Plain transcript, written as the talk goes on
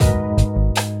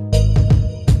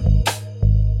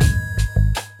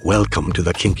Welcome to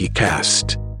the Kinky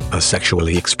Cast, a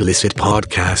sexually explicit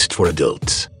podcast for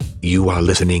adults. You are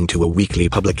listening to a weekly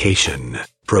publication,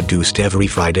 produced every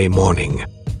Friday morning.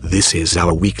 This is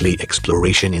our weekly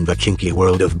exploration in the kinky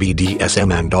world of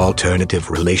BDSM and alternative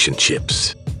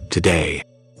relationships. Today,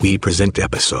 we present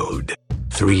episode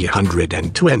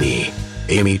 320,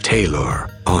 Amy Taylor,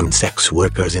 on sex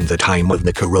workers in the time of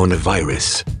the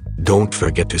coronavirus. Don't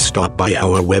forget to stop by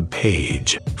our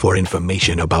webpage for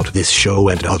information about this show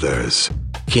and others.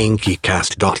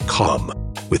 kinkycast.com.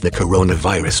 With the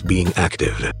coronavirus being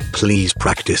active, please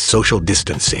practice social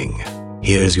distancing.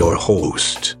 Here's your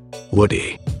host,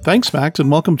 Woody. Thanks, Max,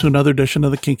 and welcome to another edition of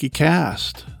the Kinky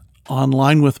Cast.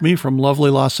 Online with me from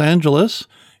lovely Los Angeles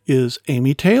is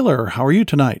Amy Taylor. How are you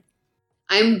tonight?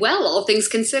 I'm well, all things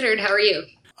considered. How are you?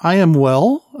 I am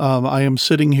well. I am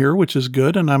sitting here, which is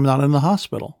good, and I'm not in the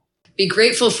hospital. Be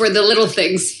grateful for the little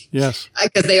things. Yes.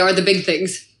 Because they are the big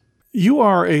things. You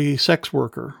are a sex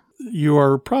worker. You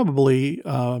are probably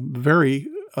very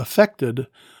affected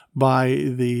by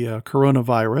the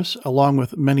coronavirus, along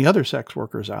with many other sex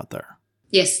workers out there.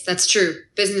 Yes, that's true.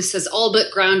 Business has all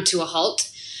but ground to a halt,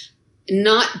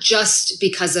 not just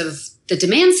because of the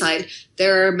demand side.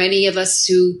 There are many of us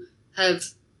who have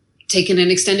taken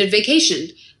an extended vacation.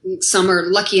 Some are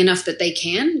lucky enough that they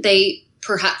can. They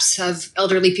perhaps have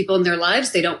elderly people in their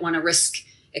lives. They don't want to risk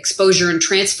exposure and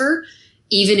transfer,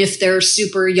 even if they're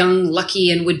super young,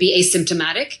 lucky, and would be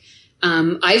asymptomatic.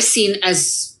 I've seen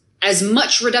as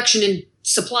much reduction in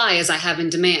supply as I have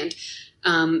in demand.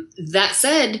 That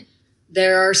said,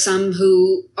 there are some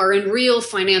who are in real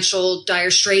financial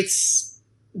dire straits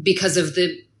because of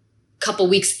the couple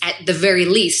weeks at the very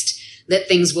least that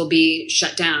things will be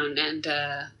shut down. And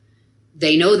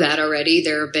they know that already.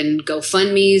 There have been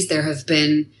GoFundMes. There have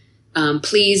been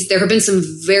pleas. There have been some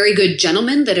very good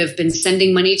gentlemen that have been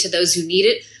sending money to those who need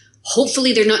it.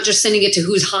 Hopefully they're not just sending it to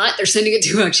who's hot. They're sending it to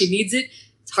who actually needs it.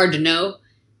 It's hard to know.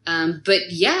 But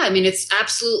yeah, I mean, it's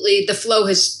absolutely, the flow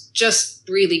has just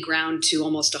really ground to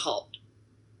almost a halt.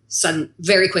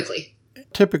 Very quickly.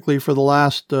 Typically for the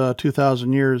last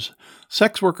 2,000 years,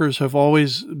 sex workers have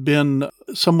always been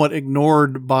somewhat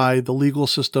ignored by the legal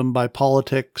system, by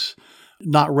politics,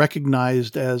 not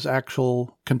recognized as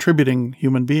actual contributing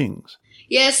human beings.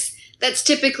 Yes, that's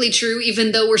typically true,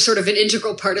 even though we're sort of an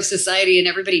integral part of society and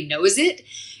everybody knows it.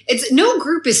 No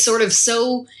group is sort of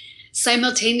so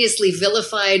simultaneously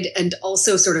vilified and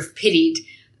also sort of pitied,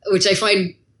 which I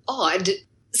find odd.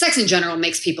 Sex in general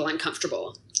makes people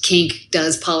uncomfortable. Kink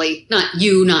does, poly, not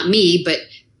you, not me, but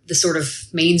the sort of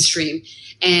mainstream.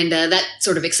 And that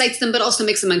sort of excites them, but also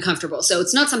makes them uncomfortable. So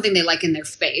it's not something they like in their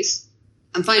face.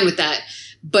 I'm fine with that.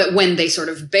 But when they sort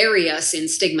of bury us in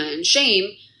stigma and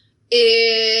shame,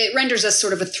 it renders us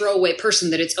sort of a throwaway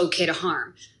person that it's okay to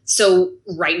harm. So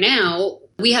right now,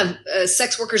 we have a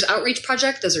sex workers outreach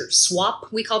project. Those are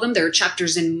SWAP, we call them. There are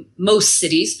chapters in most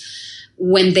cities.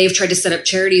 When they've tried to set up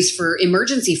charities for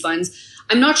emergency funds,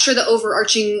 I'm not sure the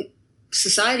overarching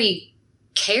society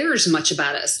cares much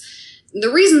about us.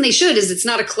 The reason they should is it's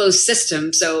not a closed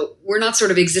system. So we're not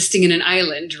sort of existing in an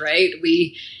island, right?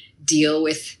 We deal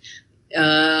with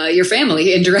your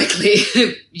family indirectly.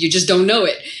 You just don't know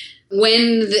it.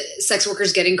 When the sex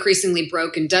workers get increasingly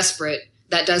broke and desperate,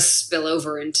 that does spill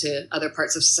over into other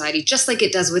parts of society, just like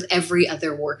it does with every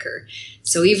other worker.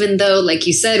 So even though, like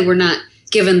you said, we're not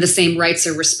given the same rights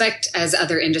or respect as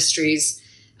other industries,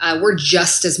 we're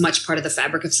just as much part of the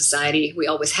fabric of society. We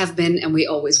always have been, and we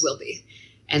always will be.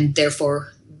 And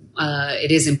therefore,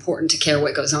 it is important to care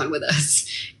what goes on with us,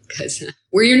 because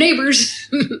we're your neighbors.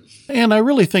 And I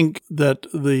really think that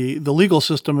the legal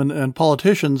system and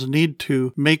politicians need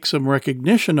to make some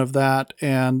recognition of that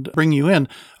and bring you in.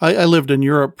 I lived in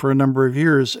Europe for a number of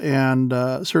years, and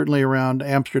certainly around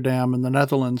Amsterdam and the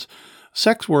Netherlands,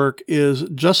 sex work is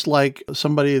just like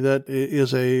somebody that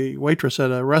is a waitress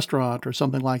at a restaurant or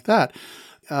something like that.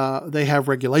 They have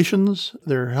regulations.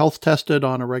 They're health tested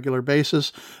on a regular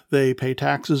basis. They pay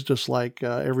taxes just like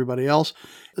everybody else.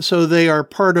 So they are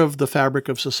part of the fabric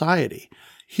of society.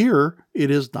 Here, it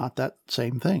is not that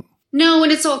same thing. No,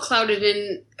 and it's all clouded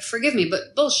in, forgive me,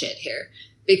 but bullshit here.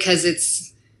 Because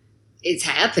it's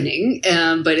happening,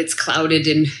 but it's clouded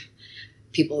in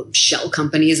people, shell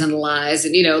companies and lies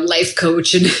and, life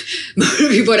coach and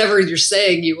whatever you're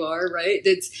saying you are, right?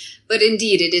 But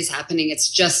indeed, it is happening. It's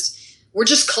just, we're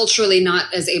just culturally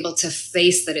not as able to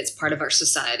face that it's part of our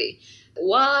society.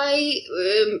 Why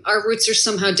our roots are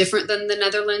somehow different than the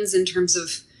Netherlands in terms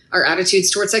of our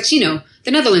attitudes towards sex.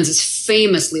 The Netherlands is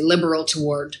famously liberal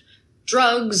toward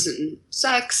drugs and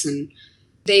sex, and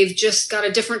they've just got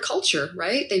a different culture,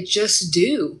 right? They just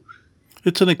do.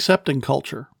 It's an accepting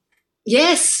culture.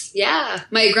 Yes, yeah.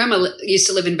 My grandma used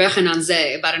to live in Bergen on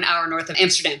Zee, about an hour north of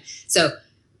Amsterdam. So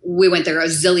we went there a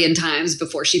zillion times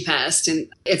before she passed, and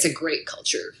it's a great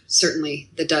culture.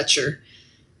 Certainly, the Dutch are.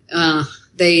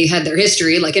 They had their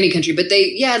history, like any country, but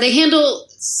they handle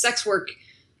sex work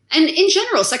and in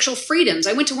general sexual freedoms.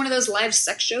 I went to one of those live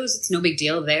sex shows. It's no big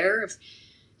deal there.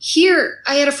 Here,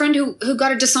 I had a friend who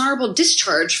got a dishonorable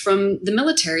discharge from the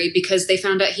military because they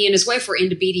found out he and his wife were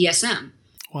into BDSM.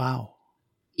 Wow.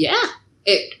 Yeah,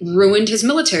 it ruined his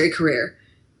military career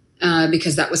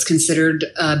because that was considered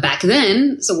back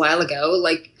then, it's a while ago,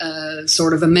 like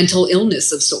sort of a mental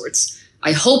illness of sorts.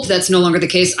 I hope that's no longer the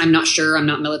case. I'm not sure. I'm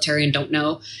not military and don't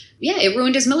know. Yeah, it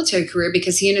ruined his military career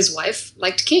because he and his wife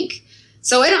liked kink.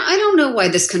 So I don't know why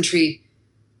this country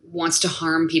wants to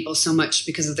harm people so much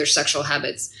because of their sexual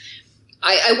habits.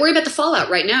 I worry about the fallout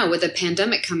right now with a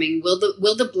pandemic coming. Will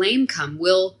the blame come?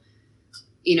 Will,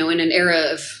 in an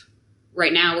era of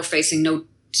right now we're facing no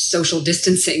social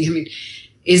distancing. I mean,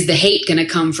 is the hate going to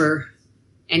come for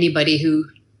anybody who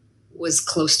was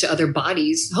close to other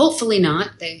bodies? Hopefully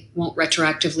not. They won't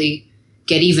retroactively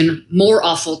get even more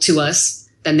awful to us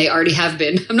than they already have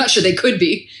been. I'm not sure they could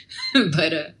be,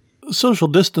 but social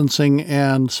distancing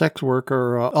and sex work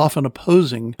are often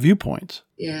opposing viewpoints.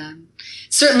 Yeah,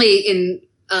 certainly in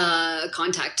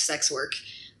contact sex work.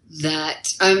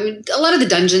 That a lot of the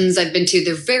dungeons I've been to,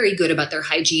 they're very good about their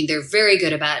hygiene. They're very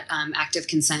good about active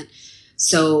consent.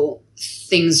 So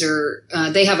things are,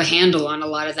 they have a handle on a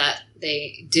lot of that.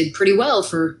 They did pretty well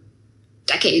for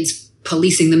decades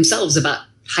policing themselves about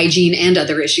hygiene and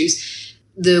other issues.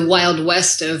 The Wild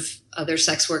West of other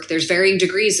sex work, there's varying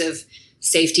degrees of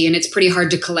safety, and it's pretty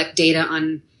hard to collect data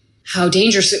on how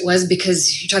dangerous it was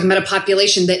because you're talking about a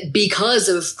population that, because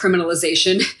of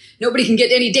criminalization, nobody can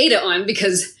get any data on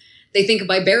because they think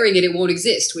by burying it, it won't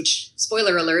exist, which,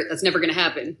 spoiler alert, that's never going to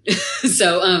happen.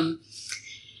 So,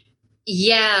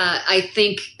 yeah, I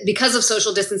think because of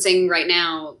social distancing right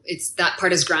now, that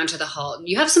part is ground to the halt.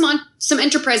 You have some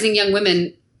enterprising young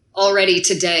women already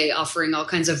today offering all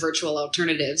kinds of virtual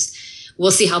alternatives.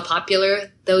 We'll see how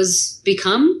popular those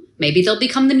become. Maybe they'll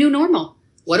become the new normal.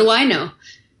 What do I know?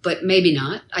 But maybe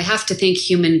not. I have to think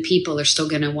human people are still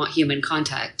going to want human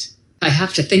contact. I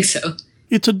have to think so.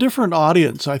 It's a different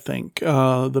audience, I think.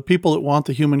 The people that want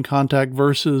the human contact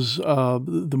versus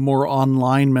the more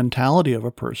online mentality of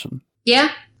a person.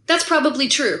 Yeah, that's probably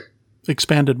true.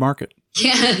 Expanded market.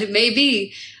 Yeah,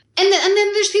 maybe. And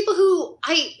then there's people who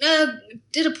I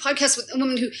did a podcast with a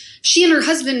woman who she and her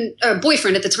husband,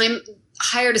 boyfriend at the time,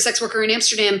 hired a sex worker in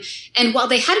Amsterdam. And while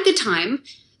they had a good time,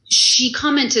 she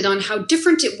commented on how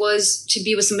different it was to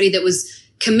be with somebody that was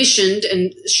commissioned,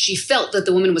 and she felt that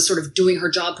the woman was sort of doing her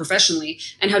job professionally,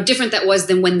 and how different that was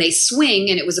than when they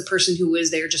swing and it was a person who was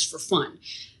there just for fun.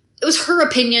 It was her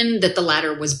opinion that the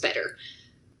latter was better.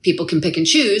 People can pick and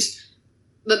choose,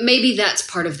 but maybe that's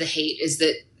part of the hate, is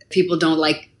that people don't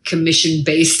like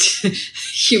commission-based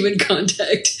human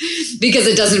contact because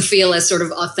it doesn't feel as sort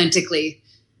of authentically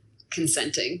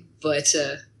consenting. But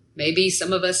maybe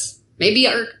some of us, maybe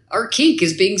our kink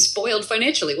is being spoiled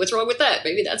financially. What's wrong with that?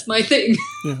 Maybe that's my thing.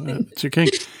 Yeah, it's your kink.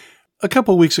 A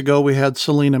couple of weeks ago, we had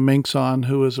Selena Minks on,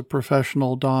 who is a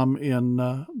professional dom in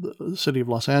the city of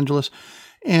Los Angeles.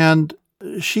 And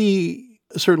she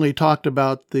certainly talked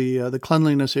about the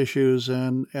cleanliness issues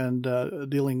and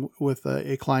dealing with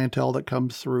a clientele that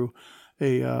comes through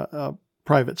a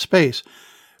private space.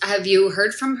 Have you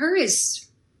heard from her? Is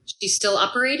she still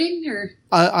operating? Or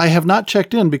I have not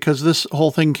checked in because this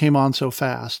whole thing came on so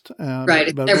fast.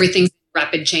 Right. Everything's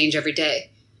rapid change every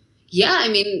day. Yeah. I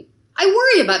mean, I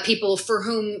worry about people for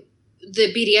whom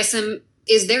the BDSM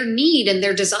is their need and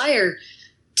their desire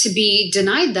to be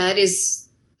denied that is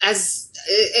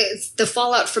it's the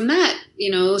fallout from that,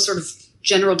 sort of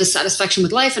general dissatisfaction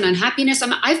with life and unhappiness.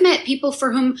 I've met people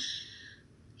for whom,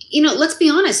 let's be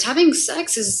honest, having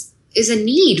sex is a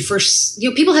need for,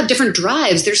 people have different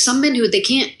drives. There's some men who they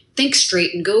can't think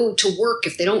straight and go to work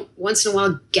if they don't once in a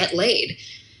while get laid.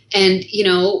 And,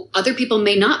 other people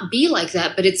may not be like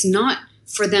that, but it's not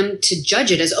for them to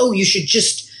judge it as, oh, you should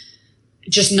just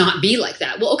not be like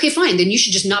that. Well, okay, fine. Then you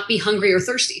should just not be hungry or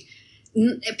thirsty.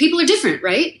 People are different,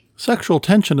 right? Sexual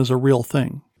tension is a real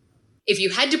thing. If you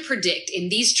had to predict in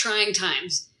these trying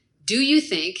times, do you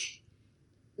think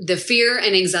the fear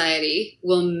and anxiety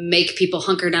will make people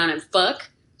hunker down and fuck,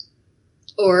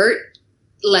 or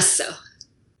less so?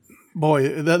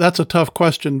 Boy, that's a tough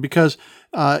question, because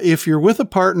if you're with a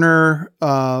partner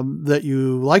that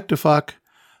you like to fuck,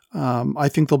 I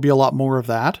think there'll be a lot more of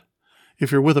that.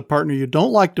 If you're with a partner you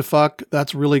don't like to fuck,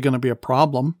 that's really going to be a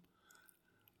problem,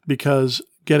 because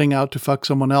getting out to fuck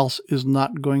someone else is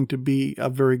not going to be a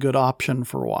very good option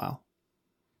for a while.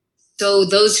 So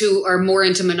those who are more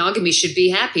into monogamy should be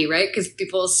happy, right? Because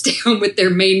people stay home with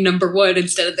their main number one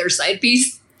instead of their side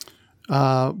piece.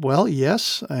 Well,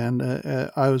 yes. And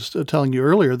I was telling you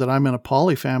earlier that I'm in a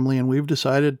poly family, and we've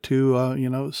decided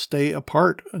to, stay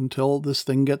apart until this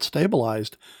thing gets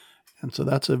stabilized. And so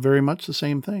that's very much the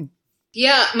same thing.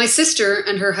 Yeah, my sister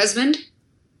and her husband,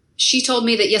 she told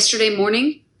me that yesterday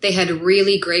morning they had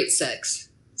really great sex.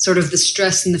 Sort of the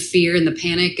stress and the fear and the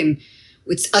panic, and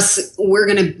it's us, we're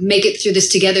going to make it through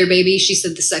this together, baby. She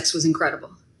said the sex was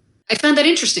incredible. I found that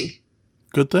interesting.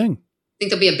 Good thing.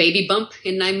 Think there'll be a baby bump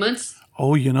in 9 months?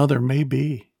 Oh, there may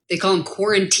be. They call them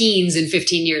quarantines in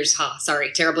 15 years. Ha,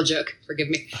 sorry, terrible joke. Forgive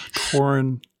me.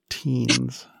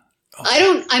 Quarantines.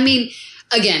 Oh.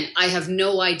 Again, I have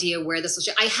no idea where this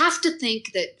will. I have to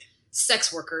think that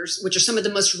sex workers, which are some of the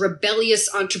most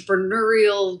rebellious,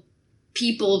 entrepreneurial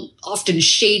people, often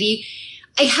shady,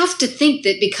 I have to think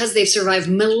that because they've survived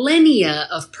millennia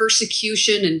of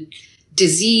persecution and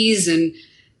disease, and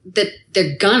that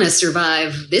they're gonna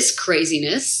survive this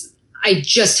craziness. I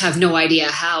just have no idea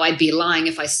how. I'd be lying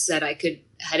if I said I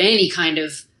had any kind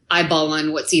of eyeball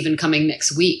on what's even coming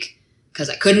next week, because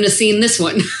I couldn't have seen this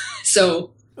one.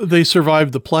 So they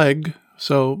survived the plague,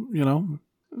 so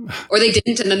or they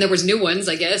didn't, and then there was new ones.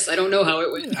 I guess I don't know how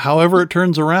it went. However, it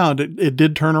turns around. It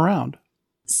did turn around.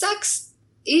 Sex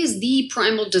is the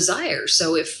primal desire.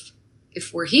 So if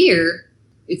we're here,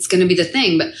 it's going to be the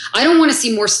thing. But I don't want to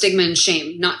see more stigma and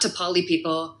shame. Not to poly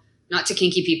people. Not to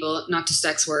kinky people, not to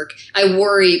sex work. I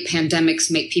worry pandemics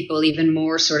make people even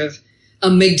more sort of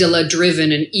amygdala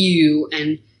driven and ew,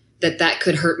 and that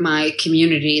could hurt my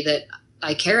community, that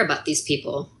I care about these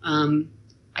people.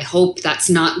 I hope that's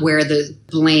not where the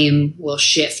blame will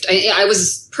shift. I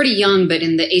was pretty young, but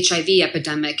in the HIV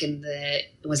epidemic in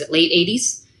was it late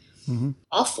 80s? Mm-hmm.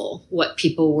 Awful what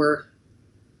people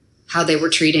how they were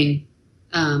treating.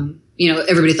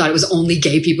 Everybody thought it was only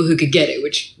gay people who could get it,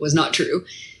 which was not true.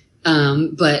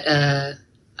 But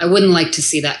I wouldn't like to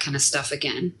see that kind of stuff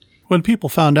again. When people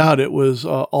found out it was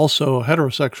also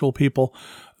heterosexual people,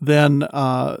 then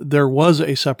there was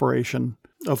a separation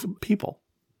of people.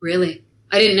 Really?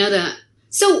 I didn't know that.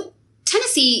 So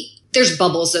Tennessee, there's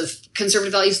bubbles of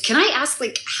conservative values. Can I ask,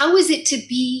 how is it to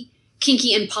be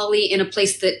kinky and poly in a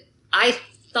place that I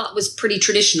thought was pretty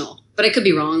traditional? But I could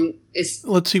be wrong.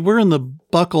 Let's see, we're in the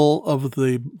buckle of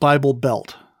the Bible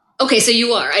Belt. Okay, so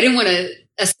you are. I didn't want to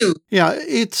assume. Yeah,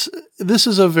 this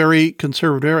is a very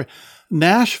conservative area.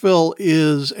 Nashville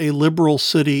is a liberal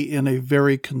city in a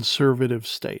very conservative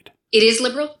state. It is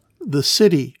liberal? The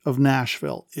city of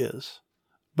Nashville is.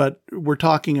 But we're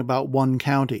talking about one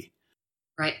county.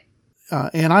 Right.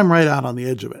 And I'm right out on the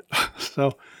edge of it.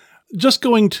 So just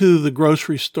going to the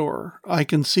grocery store, I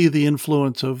can see the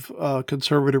influence of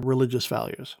conservative religious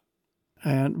values.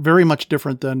 And very much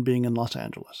different than being in Los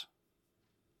Angeles.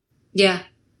 Yeah.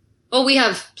 Well, we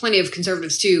have plenty of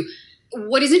conservatives too.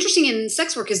 What is interesting in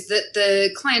sex work is that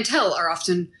the clientele are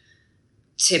often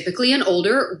typically an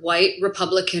older, white,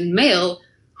 Republican male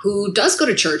who does go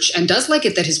to church and does like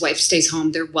it that his wife stays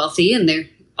home. They're wealthy and they're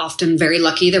often very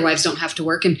lucky. Their wives don't have to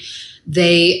work. And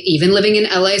they, even living in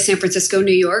LA, San Francisco,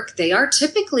 New York, they are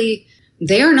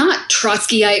not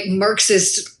Trotskyite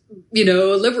Marxist,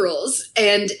 liberals.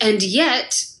 And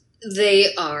yet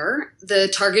they are the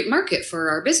target market for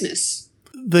our business.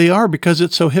 They are, because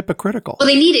it's so hypocritical. Well,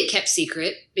 they need it kept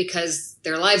secret because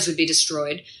their lives would be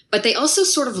destroyed, but they also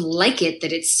sort of like it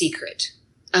that it's secret.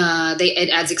 It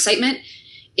adds excitement.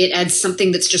 It adds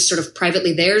something that's just sort of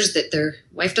privately theirs that their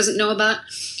wife doesn't know about.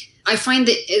 I find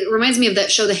that it reminds me of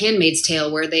that show, The Handmaid's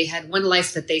Tale, where they had one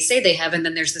life that they say they have, and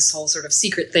then there's this whole sort of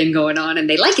secret thing going on, and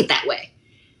they like it that way.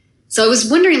 So I was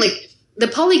wondering, the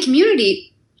poly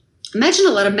community, imagine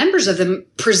a lot of members of them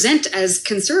present as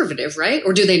conservative, right?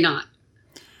 Or do they not?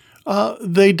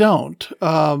 They don't.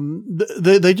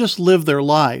 They just live their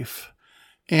life,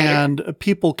 and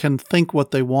people can think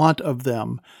what they want of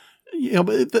them.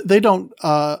 But they don't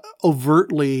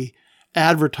overtly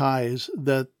advertise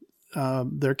that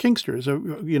they're kinksters.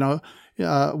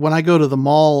 When I go to the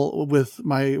mall with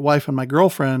my wife and my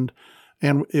girlfriend,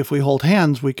 and if we hold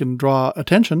hands, we can draw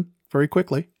attention very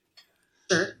quickly.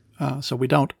 Sure. So we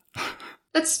don't.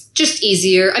 That's just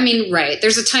easier. Right.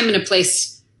 There's a time and a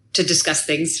place to discuss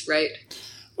things, right?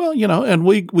 Well, and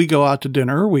we go out to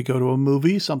dinner, we go to a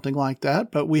movie, something like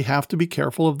that, but we have to be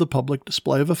careful of the public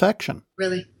display of affection.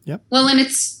 Really? Yep. Well, and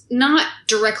it's not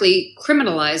directly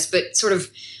criminalized, but sort of,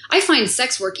 I find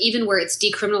sex work, even where it's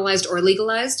decriminalized or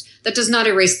legalized, that does not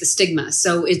erase the stigma.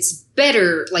 So it's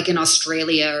better, like in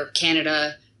Australia or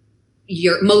Canada,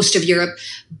 most of Europe,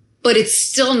 but it's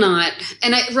still not.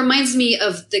 And it reminds me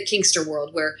of the Kinkster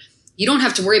world where you don't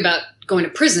have to worry about going to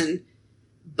prison,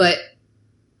 but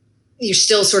you're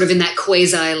still sort of in that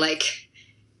quasi like,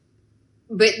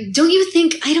 but don't you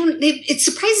think, it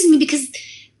surprises me because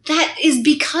that is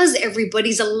because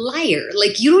everybody's a liar.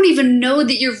 Like you don't even know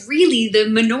that you're really the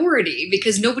minority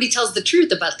because nobody tells the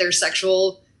truth about their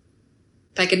sexual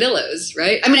peccadillos,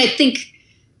 right? I mean, I think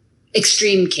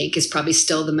extreme kink is probably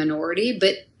still the minority,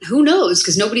 but who knows?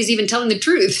 Because nobody's even telling the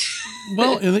truth.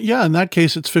 Well, in that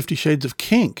case, it's 50 Shades of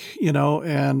Kink,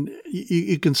 and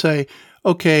you can say,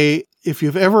 okay, if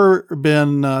you've ever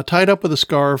been tied up with a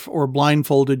scarf or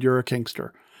blindfolded, you're a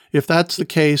kinkster. If that's the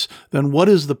case, then what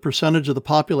is the percentage of the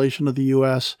population of the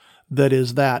U.S. that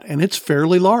is that? And it's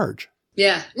fairly large.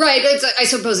 Yeah, right. I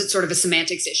suppose it's sort of a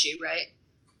semantics issue, right?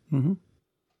 Mm-hmm.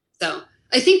 So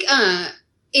I think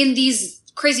in these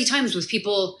crazy times with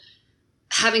people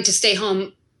having to stay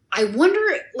home, I wonder,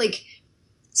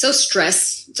 so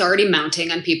stress, it's already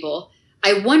mounting on people.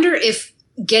 I wonder if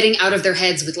getting out of their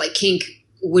heads with kink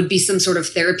would be some sort of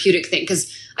therapeutic thing.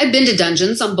 Because I've been to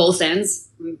dungeons on both ends.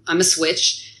 I'm a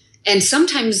switch. And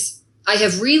sometimes I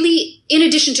have really, in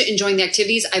addition to enjoying the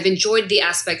activities, I've enjoyed the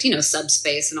aspect,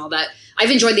 subspace and all that.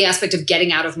 I've enjoyed the aspect of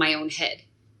getting out of my own head.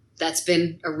 That's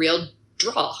been a real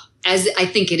draw, as I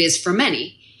think it is for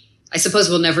many. I suppose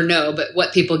we'll never know, but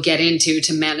what people get into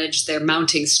to manage their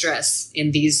mounting stress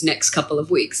in these next couple of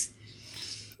weeks.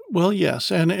 Well, yes.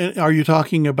 And are you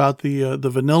talking about the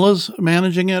vanillas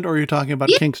managing it, or are you talking about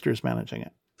kinksters managing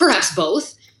it? Perhaps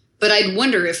both. But I'd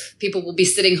wonder if people will be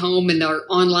sitting home and they're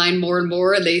online more and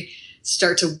more, and they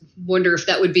start to wonder if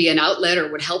that would be an outlet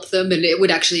or would help them, and it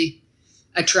would actually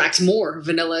attract more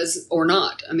vanillas or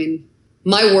not. I mean,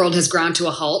 my world has ground to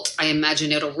a halt. I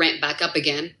imagine it'll ramp back up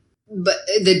again. But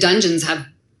the dungeons have,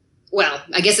 well,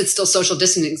 I guess it's still social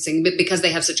distancing, but because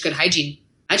they have such good hygiene,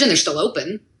 I imagine they're still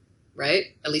open, right?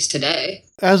 At least today.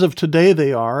 As of today,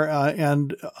 they are,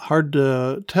 and hard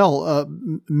to tell.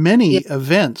 Many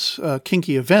events,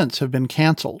 kinky events, have been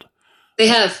canceled. They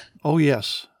have. Oh,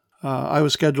 yes. I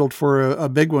was scheduled for a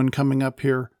big one coming up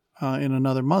here in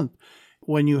another month.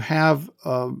 When you have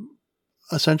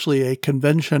essentially a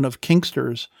convention of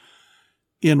kinksters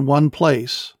in one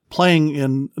place, playing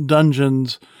in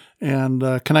dungeons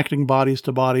and connecting bodies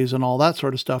to bodies and all that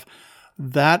sort of stuff,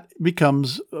 that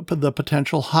becomes the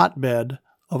potential hotbed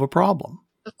of a problem.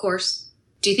 Of course.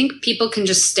 Do you think people can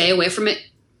just stay away from it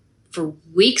for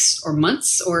weeks or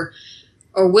months, or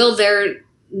will their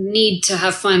need to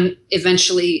have fun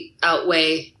eventually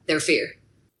outweigh their fear?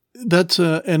 That's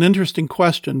an interesting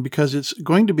question because it's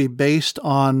going to be based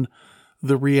on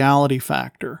the reality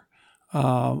factor.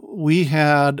 We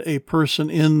had a person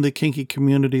in the kinky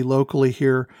community locally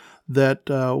here that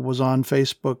was on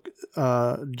Facebook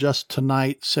just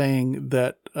tonight saying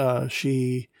that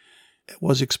she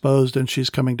was exposed and she's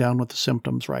coming down with the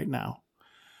symptoms right now.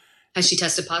 Has she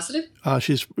tested positive?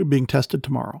 She's being tested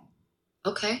tomorrow.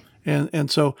 Okay.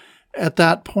 And so at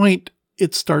that point,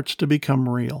 it starts to become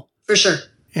real. For sure.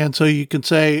 And so you can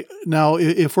say, now,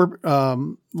 if we're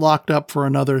locked up for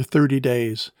another 30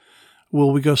 days,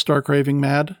 will we go stark raving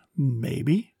mad?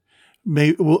 Maybe.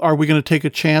 Are we going to take a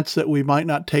chance that we might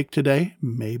not take today?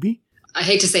 Maybe. I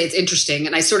hate to say it's interesting,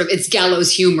 and it's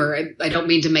gallows humor. I don't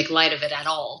mean to make light of it at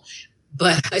all.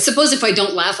 But I suppose if I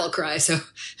don't laugh, I'll cry. So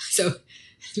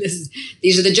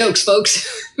these are the jokes, folks.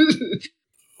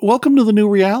 Welcome to the new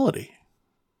reality.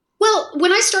 Well,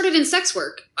 when I started in sex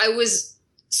work, I was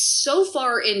so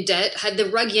far in debt, had the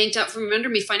rug yanked out from under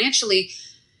me financially.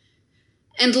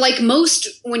 And like most,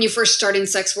 when you first start in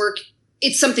sex work,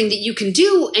 it's something that you can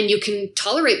do and you can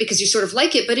tolerate because you sort of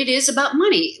like it, but it is about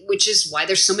money, which is why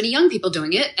there's so many young people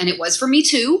doing it. And it was for me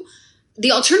too.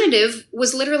 The alternative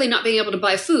was literally not being able to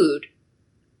buy food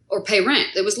or pay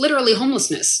rent. It was literally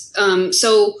homelessness.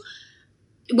 So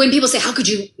when people say, how could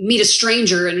you meet a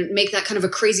stranger and make that kind of a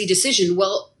crazy decision?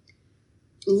 Well,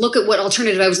 look at what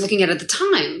alternative I was looking at the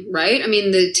time, right? I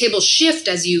mean, the tables shift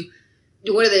as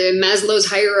what are the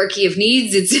Maslow's hierarchy of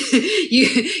needs? It's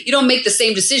you don't make the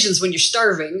same decisions when you're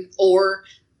starving or,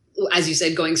 as you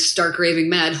said, going stark raving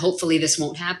mad. Hopefully this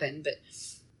won't happen. But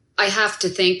I have to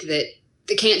think that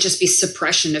it can't just be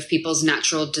suppression of people's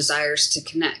natural desires to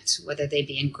connect, whether they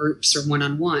be in groups or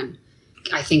one-on-one.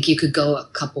 I think you could go a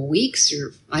couple weeks,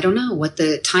 or I don't know what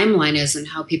the timeline is and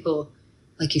how people,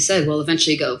 like you said, will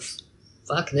eventually go,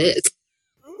 fuck this.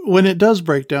 When it does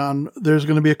break down, there's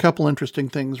going to be a couple interesting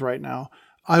things right now.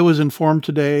 I was informed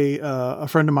today, a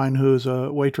friend of mine who's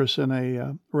a waitress in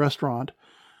a restaurant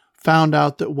found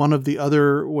out that one of the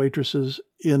other waitresses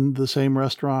in the same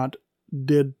restaurant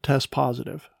did test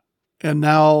positive. And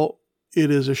now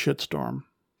it is a shitstorm.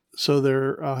 So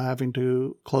they're having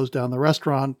to close down the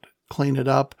restaurant, clean it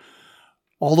up.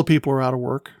 All the people are out of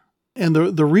work. And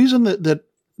the reason that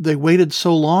they waited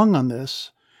so long on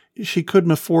this, she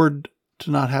couldn't afford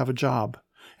to not have a job.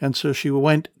 And so she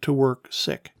went to work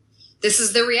sick. This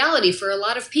is the reality for a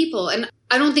lot of people. And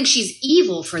I don't think she's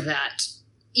evil for that,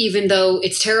 even though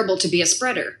it's terrible to be a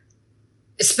spreader,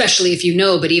 especially if you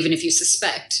know, but even if you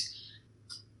suspect.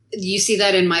 You see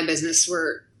that in my business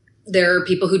where there are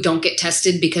people who don't get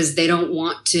tested because they don't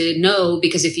want to know,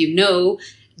 because if you know,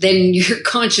 then your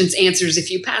conscience answers if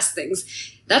you pass things.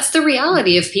 That's the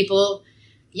reality of people.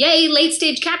 Yay, late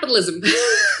stage capitalism.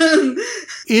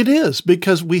 It is,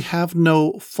 because we have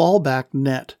no fallback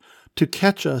net to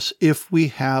catch us if we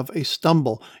have a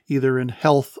stumble, either in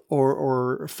health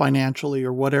or financially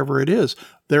or whatever it is.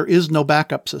 There is no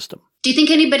backup system. Do you think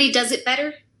anybody does it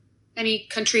better? Any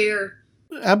country or...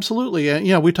 Absolutely.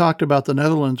 And, we talked about the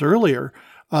Netherlands earlier.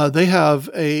 They have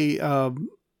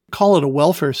call it a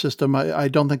welfare system. I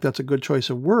don't think that's a good choice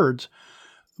of words.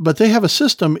 But they have a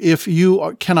system, if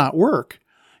you cannot work,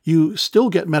 you still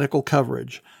get medical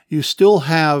coverage. You still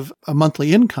have a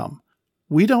monthly income.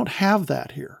 We don't have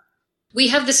that here. We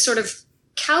have this sort of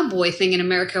cowboy thing in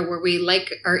America where we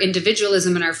like our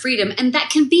individualism and our freedom, and that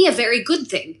can be a very good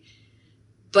thing.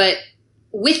 But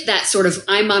with that sort of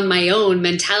I'm on my own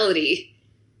mentality,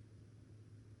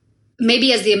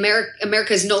 maybe as the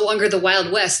America is no longer the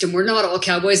Wild West and we're not all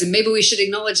cowboys, and maybe we should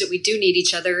acknowledge that we do need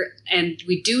each other and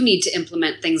we do need to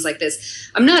implement things like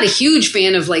this. I'm not a huge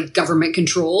fan of like government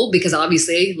control because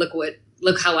obviously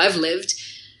look how I've lived,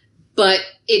 but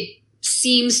it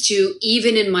seems to,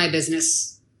 even in my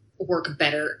business, work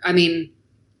better. I mean,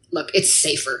 look, it's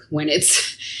safer when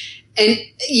it's, and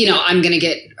I'm going to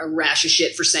get a rash of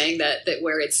shit for saying that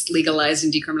where it's legalized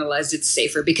and decriminalized, it's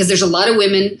safer, because there's a lot of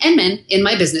women and men in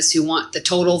my business who want the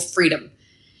total freedom.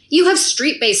 You have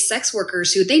street-based sex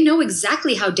workers who they know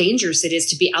exactly how dangerous it is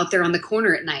to be out there on the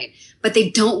corner at night, but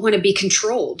they don't want to be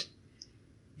controlled.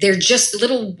 They're just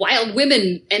little wild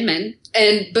women and men,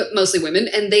 but mostly women,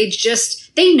 and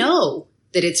they know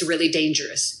that it's really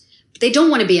dangerous. But they don't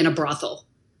want to be in a brothel.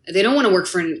 They don't want to work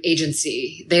for an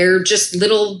agency. They're just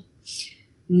little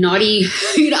naughty,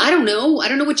 I don't know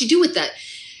what you do with that.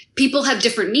 People have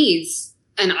different needs.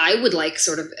 And I would like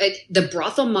sort of the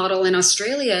brothel model in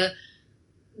Australia.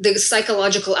 The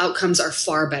psychological outcomes are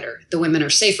far better. The women are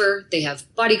safer. They have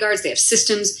bodyguards. They have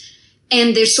systems.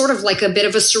 And there's sort of like a bit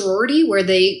of a sorority where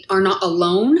they are not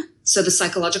alone. So the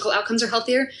psychological outcomes are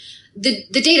healthier. The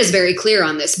data is very clear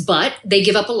on this, but they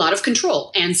give up a lot of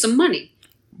control and some money.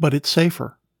 But it's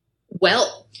safer.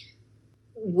 Well,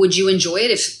 would you enjoy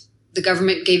it if the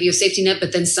government gave you a safety net,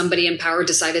 but then somebody in power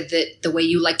decided that the way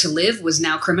you like to live was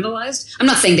now criminalized? I'm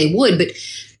not saying they would, but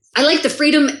I like the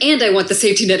freedom and I want the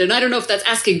safety net. And I don't know if that's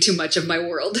asking too much of my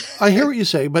world. I hear what you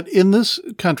say, but in this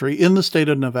country, in the state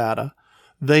of Nevada,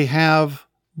 they have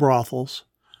brothels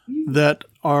that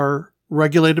are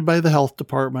regulated by the health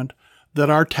department, that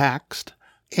are taxed,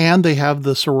 and they have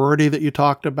the sorority that you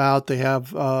talked about. They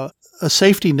have a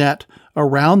safety net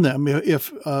around them.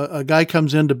 If a guy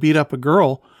comes in to beat up a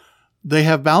girl, they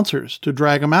have bouncers to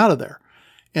drag him out of there.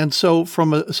 And so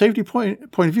from a safety point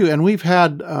of view, and we've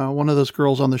had one of those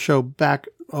girls on the show back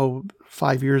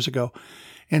 5 years ago,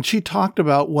 and she talked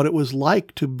about what it was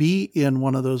like to be in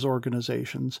one of those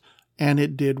organizations, and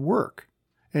it did work.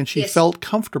 And she felt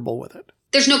comfortable with it.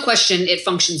 There's no question it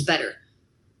functions better.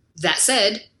 That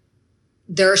said,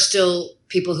 there are still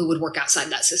people who would work outside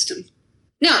that system.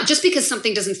 Now, just because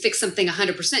something doesn't fix something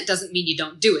 100% doesn't mean you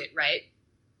don't do it, right?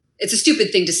 It's a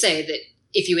stupid thing to say that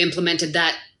if you implemented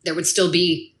that, there would still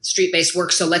be street-based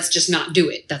work, so let's just not do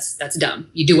it. That's dumb.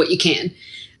 You do what you can.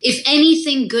 If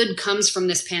anything good comes from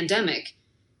this pandemic,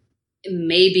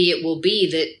 maybe it will be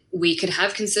that we could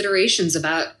have considerations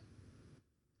about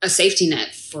a safety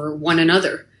net for one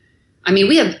another. I mean,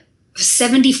 we have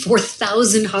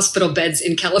 74,000 hospital beds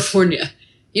in California.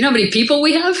 You know how many people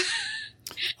we have?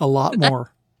 A lot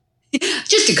more.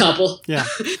 Just a couple. Yeah.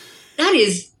 That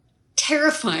is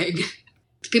terrifying.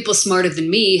 People smarter than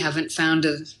me haven't found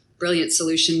a brilliant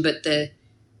solution, but the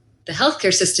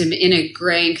healthcare system in a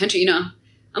graying country,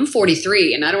 I'm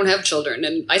 43 and I don't have children,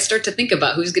 and I start to think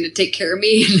about who's going to take care of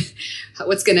me and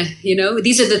what's going to,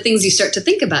 these are the things you start to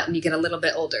think about when you get a little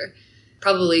bit older.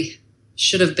 Probably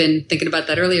should have been thinking about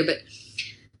that earlier, but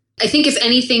I think if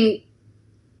anything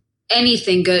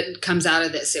good comes out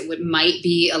of this, might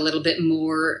be a little bit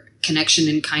more connection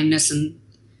and kindness. And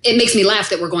it makes me laugh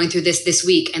that we're going through this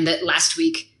week, and that last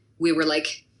week we were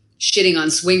like shitting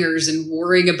on swingers and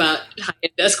worrying about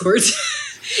high-end escorts.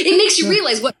 It makes you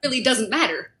realize what really doesn't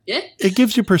matter. Yeah. It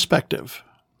gives you perspective.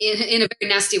 in a very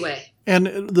nasty way. And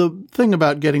the thing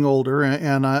about getting older,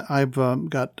 and I've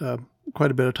got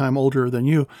quite a bit of time older than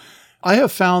you, I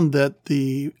have found that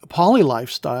the poly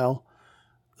lifestyle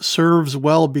serves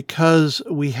well because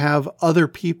we have other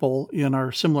people in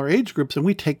our similar age groups and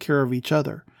we take care of each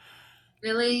other.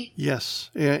 Really? Yes.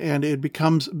 And it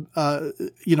becomes,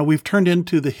 we've turned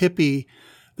into the hippie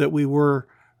that we were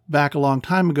back a long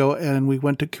time ago, and we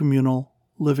went to communal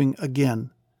living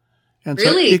again. And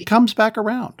really? So it comes back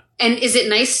around. And is it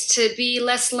nice to be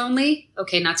less lonely?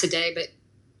 Okay, not today, but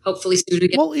hopefully soon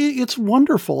again. Well, it's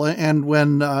wonderful. And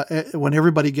when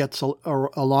everybody gets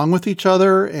along with each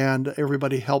other and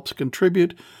everybody helps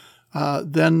contribute,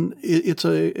 then it's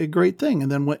a great thing.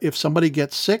 And then if somebody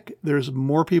gets sick, there's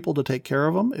more people to take care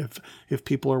of them. If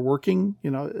people are working,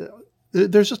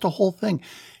 there's just a whole thing.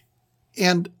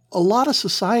 And a lot of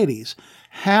societies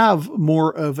have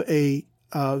more of a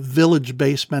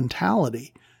village-based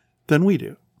mentality than we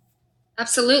do.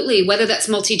 Absolutely. Whether that's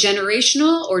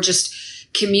multi-generational or just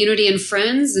community and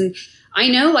friends. And I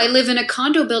know I live in a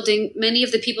condo building. Many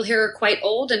of the people here are quite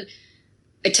old. And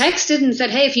I texted and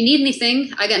said, hey, if you need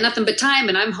anything, I got nothing but time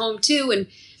and I'm home too. And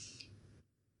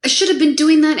I should have been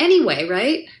doing that anyway,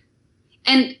 right?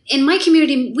 And in my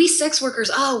community, we sex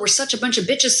workers, we're such a bunch of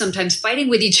bitches sometimes fighting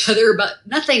with each other about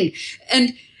nothing.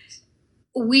 And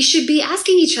we should be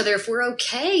asking each other if we're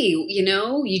okay.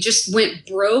 You just went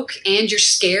broke and you're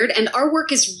scared. And our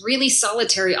work is really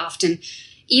solitary often.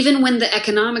 Even when the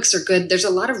economics are good, there's a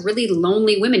lot of really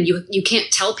lonely women. You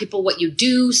can't tell people what you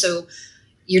do. So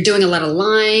you're doing a lot of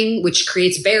lying, which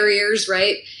creates barriers,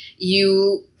 right?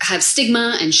 You have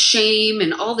stigma and shame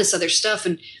and all this other stuff.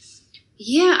 And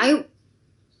yeah,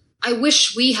 I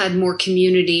wish we had more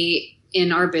community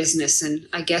in our business. And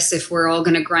I guess if we're all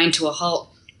going to grind to a halt,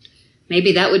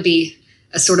 maybe that would be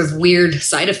a sort of weird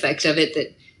side effect of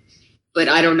it but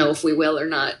I don't know if we will or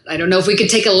not. I don't know if we could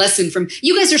take a lesson from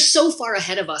you guys are so far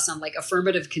ahead of us on like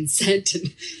affirmative consent,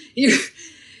 and you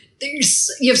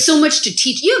have so much to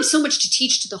teach. You have so much to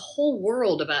teach to the whole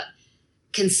world about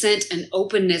consent and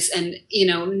openness and,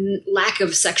 lack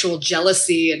of sexual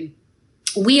jealousy. And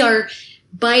we are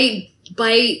by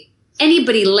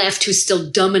anybody left who's still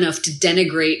dumb enough to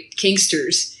denigrate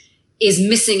Kinksters is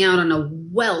missing out on a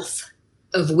wealth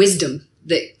of wisdom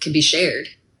that can be shared.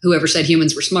 Whoever said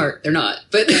humans were smart, they're not.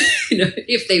 But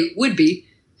if they would be.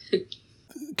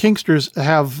 Kinksters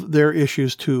have their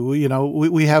issues too.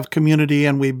 We have community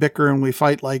and we bicker and we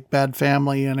fight like bad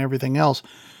family and everything else.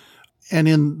 And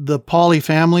in the poly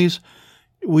families,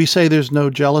 we say there's no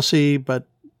jealousy, but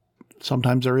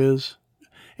sometimes there is.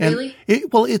 And really?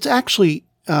 It's actually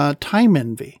time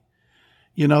envy.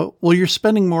 You're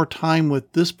spending more time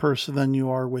with this person than you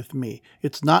are with me.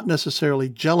 It's not necessarily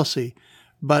jealousy,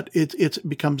 but it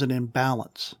becomes an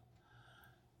imbalance.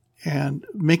 And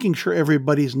making sure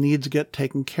everybody's needs get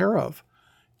taken care of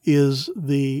is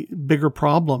the bigger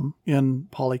problem in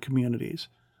poly communities.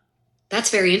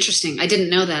 That's very interesting. I didn't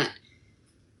know that.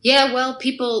 Yeah, well,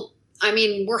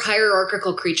 we're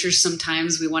hierarchical creatures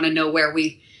sometimes. We want to know where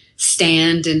we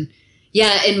stand. And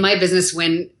yeah, in my business,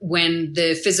 when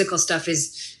the physical stuff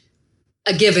is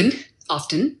a given,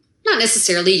 often, not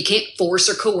necessarily, you can't force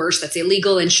or coerce, that's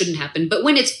illegal and shouldn't happen. But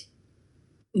when it's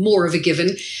more of a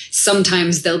given,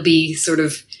 sometimes there'll be sort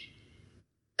of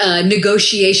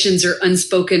negotiations or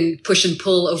unspoken push and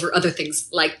pull over other things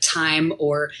like time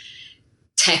or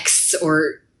texts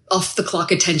or off the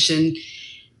clock attention.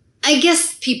 I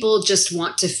guess people just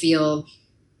want to feel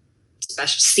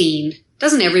seen.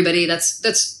 Doesn't everybody?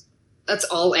 That's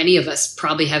all any of us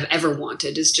probably have ever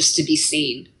wanted, is just to be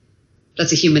seen.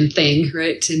 That's a human thing,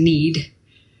 right? To need.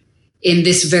 In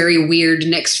this very weird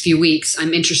next few weeks,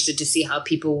 I'm interested to see how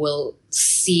people will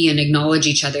see and acknowledge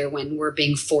each other when we're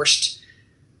being forced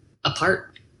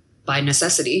apart by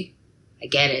necessity. I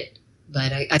get it,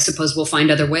 but I suppose we'll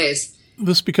find other ways.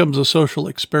 This becomes a social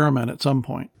experiment at some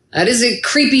point. That is a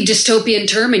creepy dystopian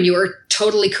term, and you are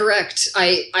totally correct.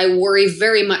 I worry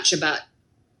very much about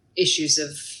issues of,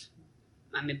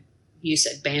 you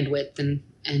said bandwidth, and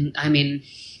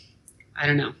I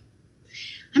don't know.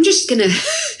 I'm just gonna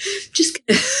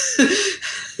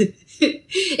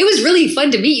it was really fun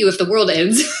to meet you if the world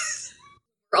ends.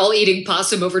 We're all eating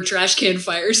possum over trash can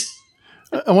fires.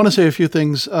 I want to say a few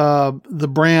things. The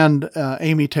brand,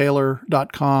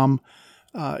 amytaylor.com,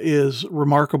 is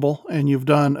remarkable, and you've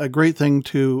done a great thing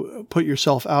to put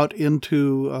yourself out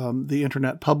into the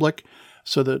internet public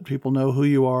so that people know who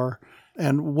you are.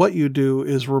 And what you do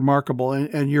is remarkable.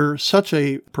 And you're such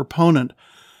a proponent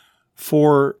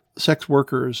for sex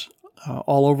workers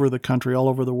all over the country, all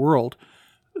over the world.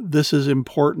 This is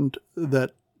important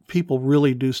that people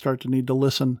really do start to need to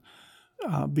listen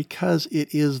because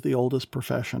it is the oldest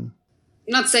profession.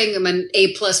 I'm not saying I'm an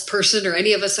A-plus person or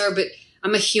any of us are, but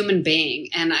I'm a human being.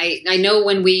 And I know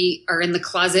when we are in the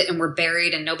closet and we're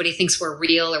buried and nobody thinks we're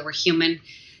real or we're human,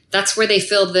 that's where they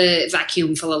fill the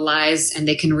vacuum full of lies and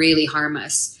they can really harm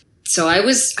us. So I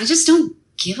just don't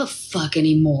give a fuck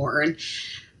anymore. And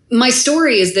my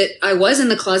story is that I was in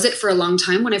the closet for a long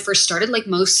time when I first started, like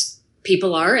most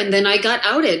people are. And then I got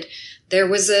outed. There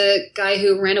was a guy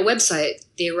who ran a website,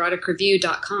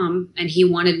 theeroticreview.com, and he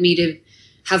wanted me to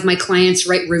have my clients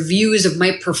write reviews of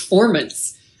my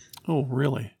performance. Oh,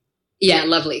 really? Yeah,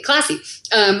 lovely. Classy.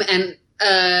 And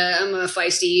I'm a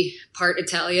feisty part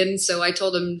Italian, so I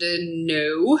told him to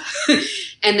no.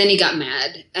 And then he got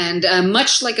mad. And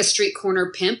much like a street corner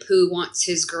pimp who wants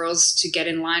his girls to get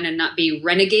in line and not be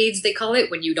renegades, they call it,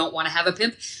 when you don't want to have a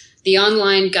pimp, the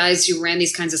online guys who ran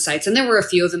these kinds of sites, and there were a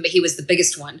few of them, but he was the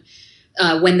biggest one,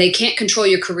 when they can't control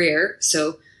your career.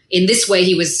 So in this way,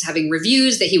 he was having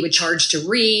reviews that he would charge to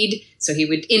read, so he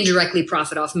would indirectly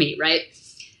profit off me, right?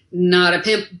 Not a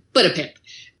pimp, but a pimp.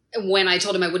 When I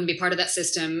told him I wouldn't be part of that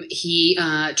system, he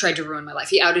tried to ruin my life.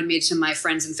 He outed me to my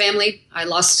friends and family.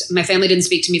 My family didn't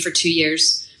speak to me for 2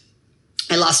 years.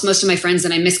 I lost most of my friends,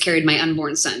 and I miscarried my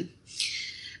unborn son,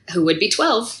 who would be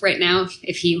 12 right now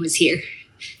if he was here. Wow.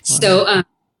 So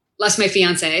lost my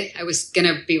fiance. I was going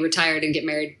to be retired and get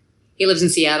married. He lives in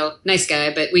Seattle. Nice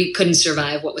guy, but we couldn't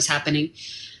survive what was happening.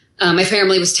 My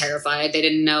family was terrified. They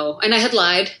didn't know. And I had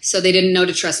lied, so they didn't know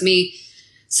to trust me.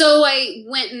 So I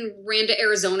went and ran to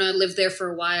Arizona, lived there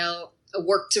for a while,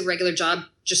 worked a regular job,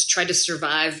 just tried to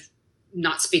survive,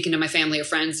 not speaking to my family or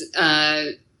friends.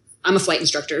 I'm a flight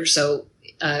instructor, so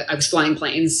I was flying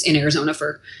planes in Arizona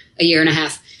for a year and a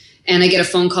half. And I get a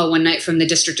phone call one night from the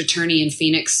district attorney in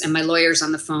Phoenix, and my lawyer's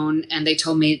on the phone, and they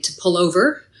told me to pull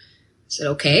over. I said,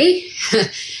 okay.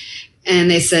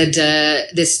 And they said,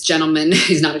 this gentleman,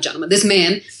 he's not a gentleman, this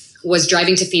man was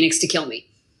driving to Phoenix to kill me.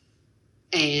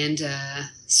 And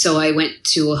so I went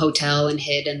to a hotel and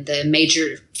hid, and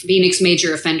the Phoenix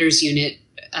Major Offenders Unit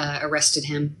arrested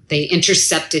him. They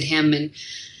intercepted him, and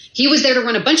he was there to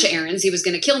run a bunch of errands. He was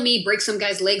going to kill me, break some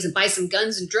guy's legs, and buy some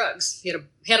guns and drugs. He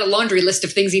had a laundry list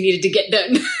of things he needed to get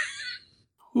done.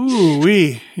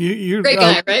 Ooh-wee. You're great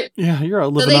guy, right? Yeah, you're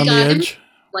out living on the edge.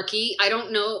 Lucky. I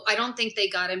don't know. I don't think they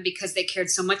got him because they cared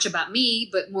so much about me,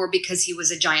 but more because he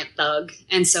was a giant thug.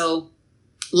 And so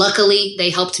luckily they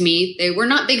helped me. They were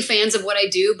not big fans of what I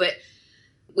do, but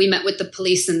we met with the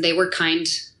police and they were kind.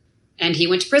 And he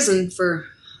went to prison for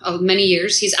many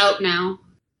years. He's out now,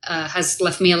 has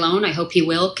left me alone. I hope he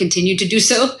will continue to do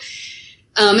so.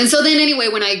 And so then anyway,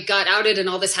 when I got outed and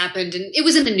all this happened, and it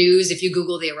was in the news, if you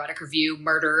Google the Erotic Review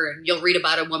murder, and you'll read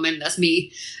about a woman, that's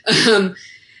me.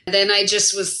 Then I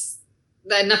just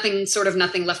had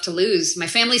nothing left to lose. My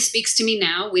family speaks to me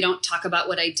now. We don't talk about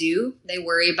what I do. They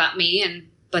worry about me,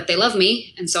 but they love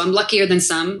me. And so I'm luckier than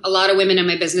some. A lot of women in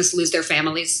my business lose their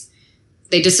families.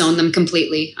 They disown them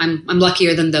completely. I'm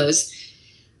luckier than those.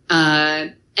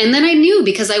 And then I knew,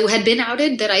 because I had been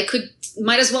outed, that I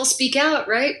might as well speak out,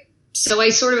 right? So I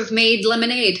sort of made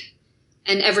lemonade.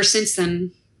 And ever since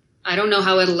then, I don't know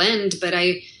how it'll end, but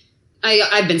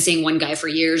I've been seeing one guy for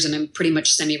years, and I'm pretty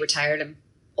much semi-retired. I'm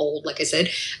old, like I said.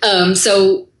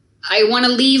 So I want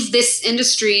to leave this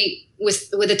industry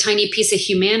with a tiny piece of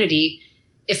humanity.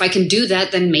 If I can do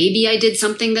that, then maybe I did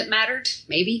something that mattered.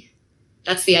 Maybe.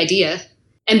 That's the idea.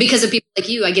 And because of people like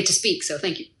you, I get to speak. So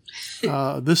thank you.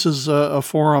 This is a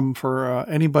forum for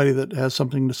anybody that has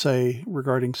something to say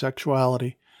regarding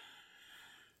sexuality.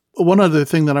 One other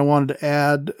thing that I wanted to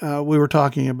add, we were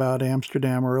talking about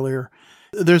Amsterdam earlier.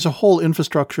 There's a whole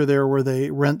infrastructure there where they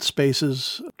rent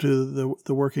spaces to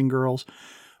the working girls.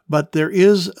 But there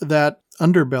is that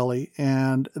underbelly,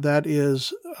 and that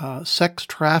is sex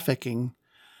trafficking,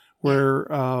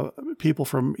 where people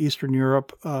from Eastern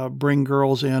Europe bring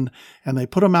girls in, and they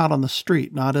put them out on the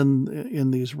street, not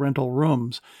in these rental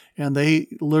rooms. And they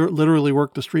literally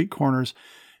work the street corners.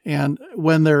 And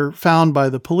when they're found by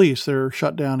the police, they're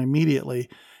shut down immediately.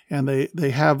 And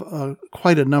they have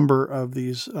quite a number of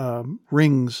these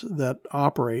rings that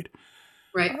operate.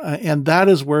 Right. And that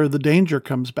is where the danger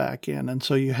comes back in. And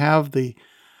so you have the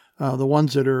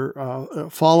ones that are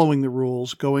following the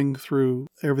rules, going through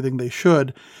everything they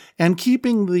should, and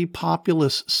keeping the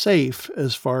populace safe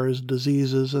as far as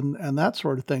diseases and that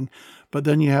sort of thing. But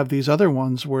then you have these other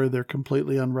ones where they're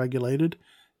completely unregulated,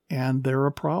 and they're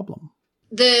a problem.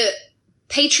 The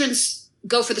patrons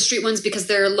go for the street ones because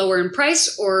they're lower in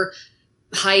price or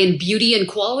high in beauty and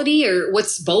quality, or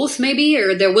what's both maybe,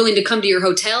 or they're willing to come to your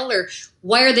hotel, or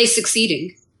why are they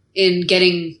succeeding in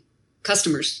getting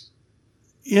customers?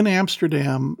 In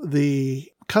Amsterdam,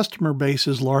 the customer base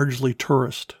is largely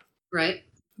tourist. Right.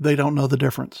 They don't know the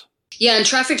difference. Yeah, and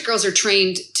trafficked girls are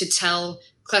trained to tell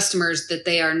customers that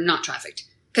they are not trafficked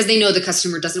because they know the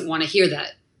customer doesn't want to hear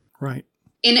that. Right.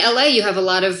 In LA, you have a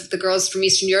lot of the girls from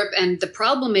Eastern Europe, and the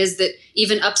problem is that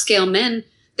even upscale men,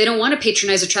 they don't want to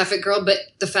patronize a trafficked girl, but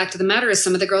the fact of the matter is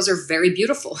some of the girls are very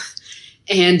beautiful.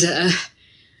 And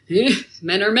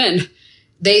men are men.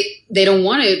 They don't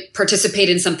want to participate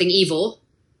in something evil,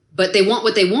 but they want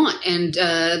what they want. And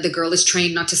the girl is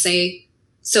trained not to say.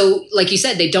 So like you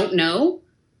said, they don't know.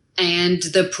 And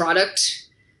the product,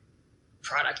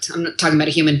 I'm not talking about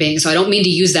a human being, so I don't mean to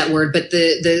use that word, but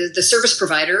the service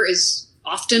provider is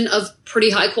often of pretty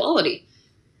high quality.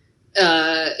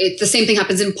 The same thing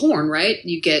happens in porn, right?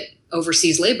 You get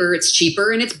overseas labor, it's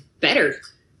cheaper and it's better.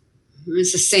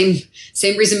 It's the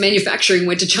same reason manufacturing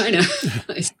went to China,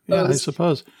 I suppose. Yeah, I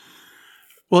suppose.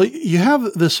 Well, you have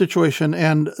this situation,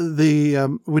 and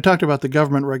we talked about the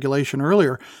government regulation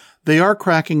earlier. They are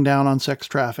cracking down on sex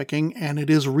trafficking, and it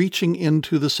is reaching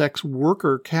into the sex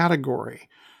worker category.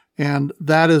 And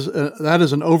that is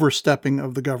an overstepping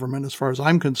of the government as far as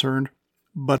I'm concerned,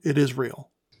 but it is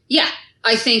real. Yeah,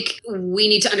 I think we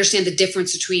need to understand the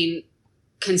difference between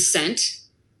consent,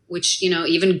 which,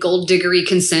 even gold diggery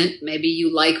consent, maybe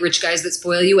you like rich guys that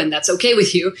spoil you and that's okay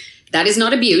with you. That is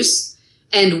not abuse,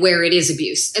 and where it is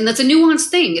abuse. And that's a nuanced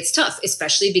thing. It's tough,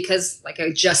 especially because, like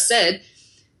I just said,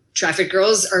 trafficked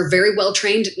girls are very well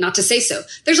trained not to say so.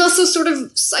 There's also sort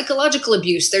of psychological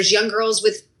abuse. There's young girls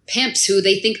with pimps who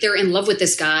they think they're in love with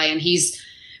this guy and he's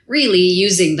really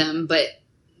using them, but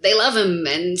they love him.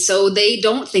 And so they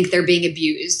don't think they're being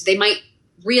abused. They might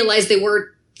realize they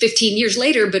were 15 years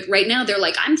later, but right now they're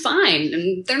like, I'm fine.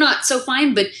 And they're not so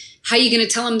fine, but how are you going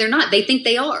to tell them they're not? They think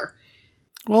they are.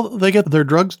 Well, they get their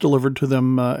drugs delivered to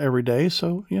them every day.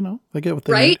 So, they get what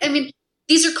they need. Right? I mean,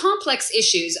 these are complex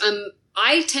issues.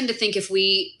 I tend to think if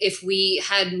we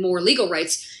had more legal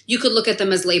rights, you could look at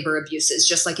them as labor abuses,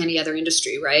 just like any other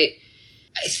industry, right?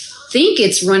 I think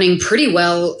it's running pretty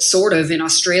well, sort of, in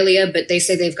Australia, but they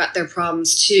say they've got their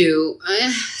problems too.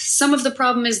 Some of the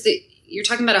problem is that you're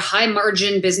talking about a high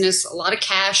margin business, a lot of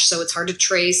cash, so it's hard to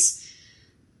trace.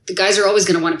 The guys are always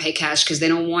going to want to pay cash because they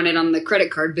don't want it on the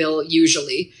credit card bill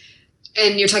usually.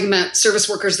 And you're talking about service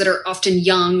workers that are often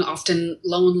young, often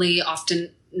lonely,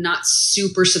 often not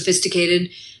super sophisticated,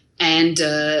 and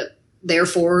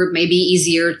therefore maybe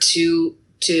easier to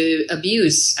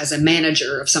abuse as a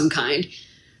manager of some kind.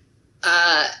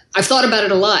 I've thought about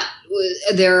it a lot.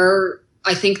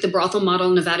 I think the brothel model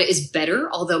in Nevada is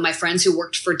better, although my friends who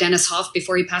worked for Dennis Hoff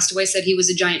before he passed away said he was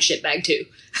a giant shitbag too.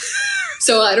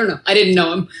 So I don't know. I didn't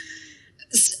know him.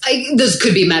 Those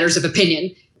could be matters of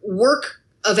opinion. Work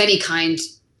of any kind,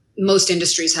 most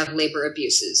industries have labor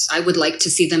abuses. I would like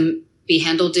to see them be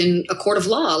handled in a court of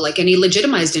law like any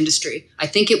legitimized industry. I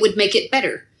think it would make it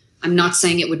better. I'm not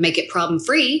saying it would make it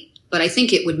problem-free, but I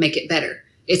think it would make it better.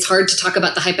 It's hard to talk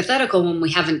about the hypothetical when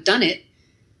we haven't done it,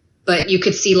 but you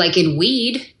could see, like in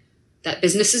weed, that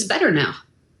business is better now.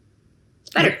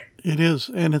 It's better. It is,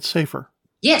 and it's safer.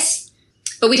 Yes,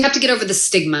 but we'd have to get over the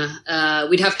stigma.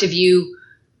 We'd have to view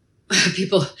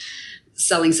people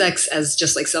selling sex as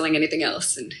just like selling anything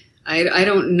else, and I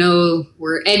don't know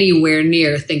we're anywhere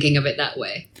near thinking of it that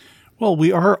way. Well,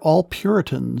 we are all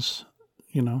Puritans,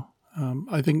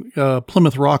 I think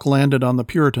Plymouth Rock landed on the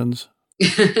Puritans.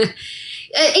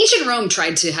 Ancient Rome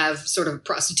tried to have sort of a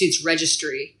prostitutes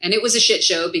registry, and it was a shit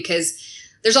show because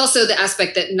there's also the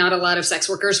aspect that not a lot of sex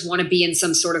workers want to be in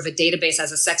some sort of a database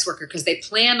as a sex worker because they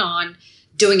plan on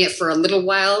doing it for a little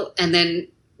while and then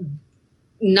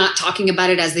not talking about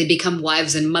it as they become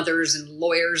wives and mothers and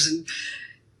lawyers, and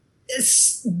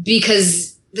it's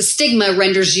because the stigma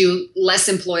renders you less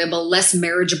employable, less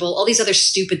marriageable, all these other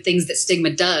stupid things that stigma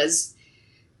does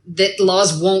that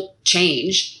laws won't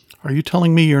change. Are you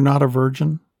telling me you're not a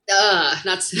virgin? Not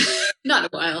a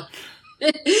while.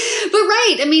 But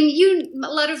right. I mean, a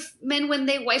lot of men, when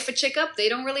they wife a chick up, they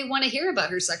don't really want to hear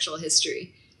about her sexual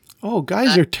history. Oh,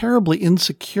 guys are terribly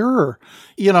insecure.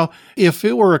 If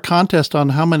it were a contest on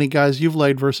how many guys you've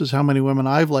laid versus how many women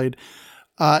I've laid,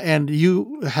 and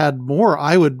you had more,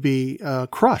 I would be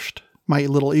crushed. My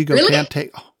little ego can't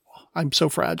take. Oh, I'm so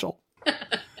fragile.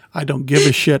 I don't give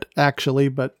a shit, actually,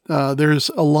 but there's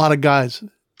a lot of guys.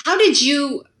 How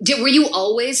were you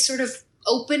always sort of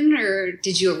open, or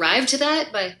did you arrive to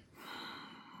that by?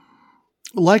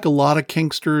 Like a lot of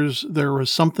kinksters, there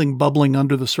was something bubbling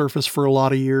under the surface for a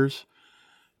lot of years.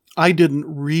 I didn't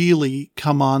really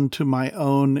come on to my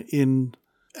own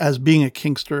as being a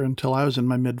kinkster until I was in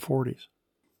my mid-40s.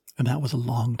 And that was a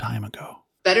long time ago.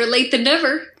 Better late than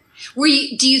never.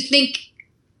 Do you think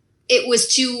it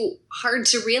was too hard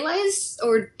to realize,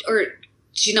 or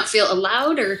did you not feel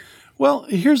allowed, or? Well,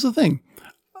 here's the thing.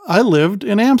 I lived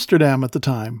in Amsterdam at the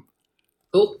time.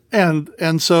 Oh.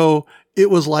 And so it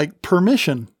was like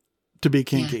permission to be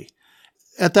kinky. Yeah.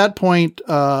 At that point,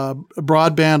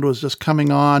 broadband was just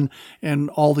coming on and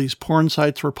all these porn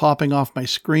sites were popping off my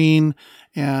screen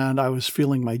and I was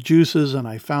feeling my juices and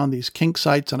I found these kink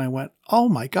sites and I went, oh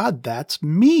my God, that's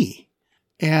me.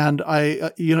 And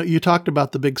you talked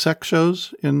about the big sex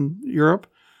shows in Europe.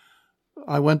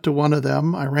 I went to one of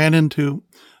them. I ran into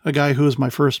a guy who was my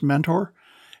first mentor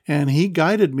and he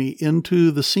guided me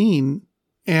into the scene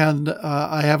and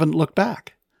I haven't looked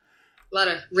back. A lot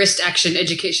of wrist action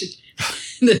education.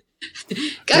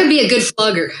 Got to be a good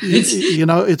flogger.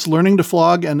 It's learning to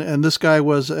flog. And this guy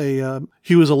was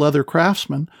he was a leather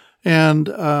craftsman.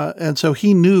 And so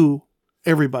he knew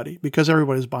everybody because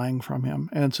everybody's buying from him.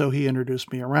 And so he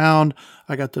introduced me around.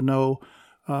 I got to know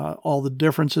all the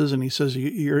differences. And he says,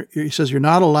 you're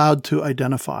not allowed to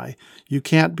identify. You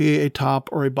can't be a top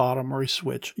or a bottom or a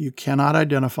switch. You cannot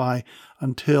identify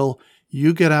until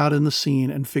you get out in the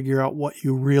scene and figure out what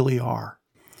you really are.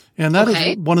 And that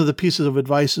is one of the pieces of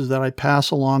advice that I pass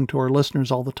along to our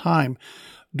listeners all the time.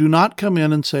 Do not come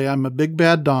in and say, I'm a big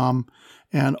bad dom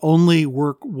and only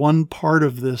work one part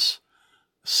of this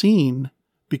scene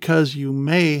because you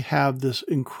may have this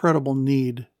incredible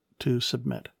need to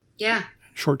submit. Yeah.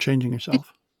 Shortchanging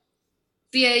yourself.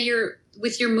 Yeah,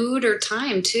 with your mood or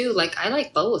time too. Like I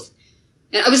like both.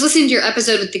 And I was listening to your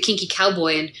episode with the Kinky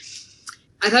Cowboy and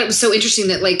I thought it was so interesting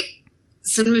that like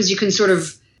sometimes you can sort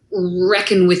of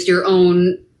reckon with your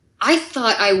own. I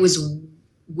thought I was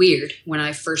weird when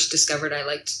I first discovered I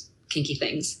liked kinky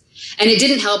things. And it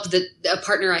didn't help that a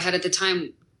partner I had at the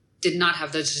time did not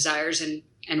have those desires and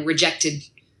rejected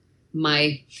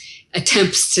my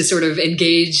attempts to sort of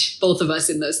engage both of us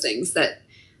in those things.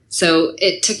 So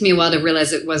it took me a while to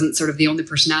realize it wasn't sort of the only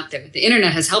person out there. The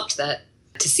internet has helped that,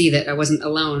 to see that I wasn't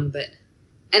alone.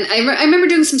 And I remember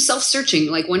doing some self-searching,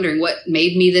 like wondering what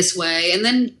made me this way, and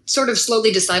then sort of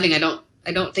slowly deciding I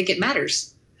don't think it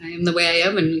matters. I am the way I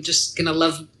am, and I'm just gonna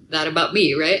love that about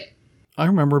me, right? I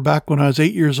remember back when I was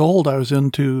 8 years old, I was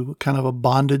into kind of a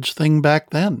bondage thing back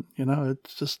then.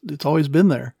 It's always been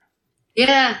there.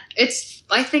 Yeah,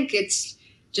 I think it's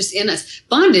just in us.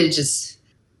 Bondage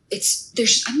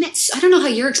I don't know how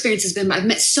your experience has been, but I've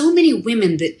met so many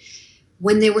women that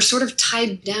when they were sort of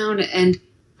tied down and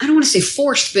I don't want to say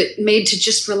forced, but made to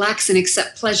just relax and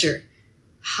accept pleasure,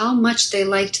 how much they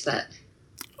liked that.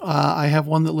 I have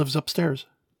one that lives upstairs.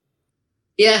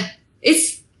 Yeah.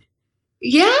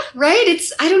 Right.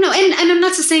 I don't know. And I'm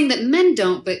not saying that men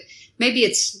don't, but maybe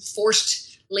it's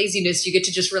forced laziness. You get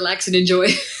to just relax and enjoy.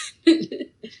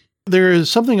 There is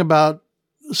something about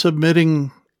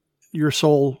submitting your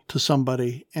soul to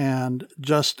somebody and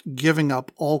just giving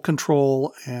up all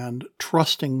control and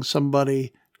trusting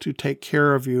somebody to take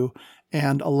care of you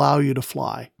and allow you to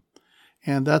fly.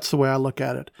 And that's the way I look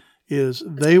at it, is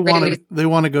they want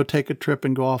to go take a trip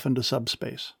and go off into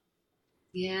subspace.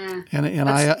 Yeah. And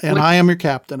I am your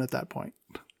captain at that point.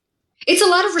 It's a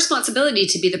lot of responsibility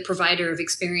to be the provider of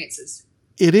experiences.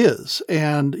 It is.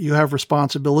 And you have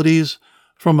responsibilities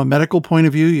from a medical point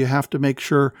of view. You have to make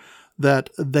sure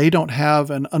that they don't have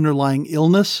an underlying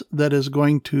illness that is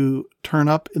going to turn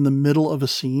up in the middle of a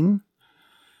scene.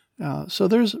 So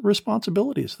there's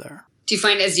responsibilities there. Do you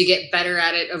find as you get better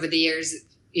at it over the years,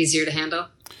 easier to handle?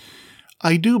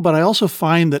 I do, but I also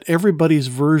find that everybody's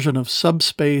version of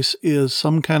subspace is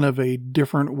some kind of a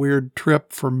different weird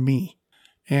trip for me.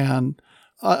 And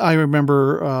I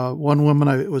remember one woman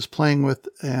I was playing with,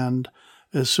 and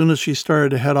as soon as she started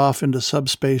to head off into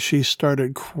subspace, she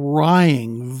started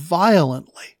crying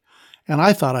violently. And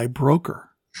I thought I broke her.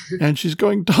 And she's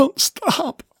going, don't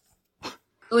stop.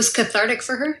 It was cathartic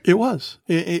for her? It was.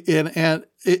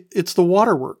 It's the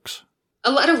waterworks.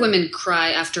 A lot of women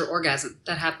cry after orgasm.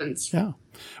 That happens. Yeah.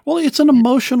 Well, it's an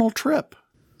emotional trip.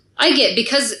 I get,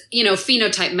 because,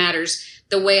 phenotype matters.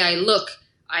 The way I look,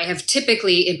 I have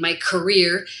typically in my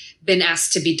career been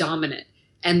asked to be dominant.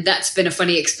 And that's been a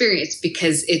funny experience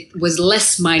because it was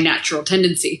less my natural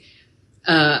tendency.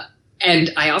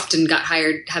 And I often got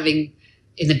hired having,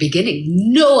 in the beginning,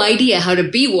 no idea how to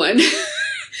be one.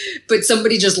 But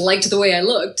somebody just liked the way I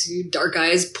looked. Dark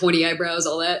eyes, pointy eyebrows,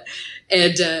 all that.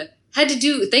 And had to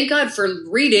do, thank God for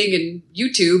reading and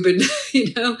YouTube and,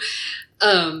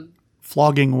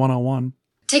 Flogging 101.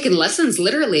 Taking lessons,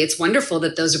 literally. It's wonderful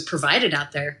that those are provided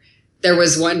out there. There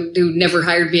was one who never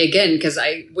hired me again because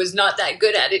I was not that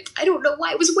good at it. I don't know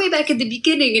why. It was way back in the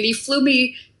beginning, and he flew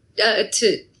me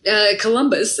to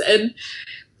Columbus and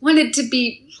wanted to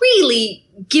be really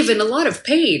given a lot of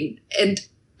pain, and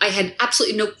I had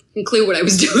absolutely no clue what I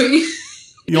was doing.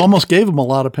 You almost gave him a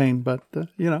lot of pain, but,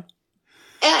 And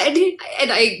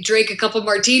I drank a couple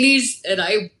martinis, and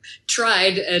I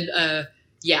tried, and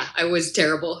I was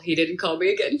terrible. He didn't call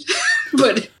me again.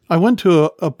 But I went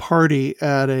to a party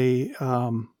at a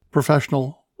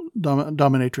professional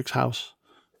dominatrix house,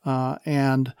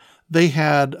 and they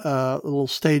had little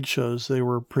stage shows they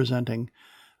were presenting,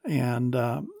 and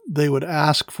they would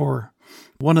ask for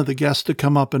one of the guests to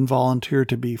come up and volunteer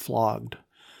to be flogged.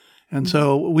 And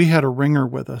so we had a ringer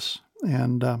with us,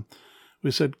 and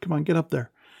we said, come on, get up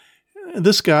there.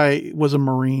 This guy was a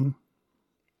Marine,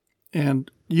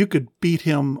 and you could beat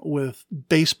him with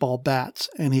baseball bats,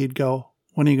 and he'd go,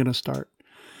 when are you going to start?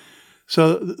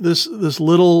 So this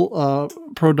little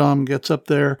pro-dom gets up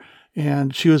there,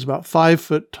 and she was about 5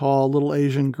 foot tall, little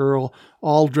Asian girl,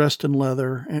 all dressed in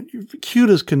leather, and cute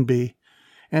as can be.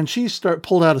 And she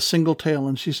pulled out a single tail,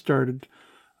 and she started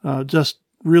just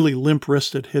really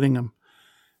limp-wristed hitting him.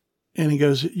 And he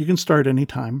goes, you can start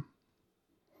anytime.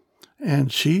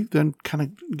 And she then kind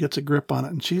of gets a grip on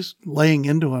it, and she's laying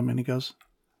into him, and he goes,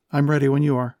 I'm ready when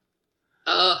you are.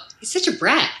 He's such a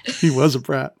brat. He was a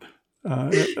brat.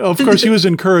 Of course, he was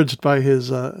encouraged by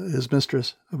his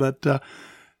mistress, but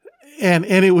and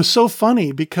it was so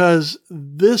funny because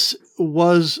this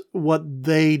was what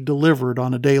they delivered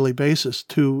on a daily basis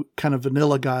to kind of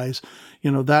vanilla guys.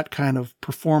 That kind of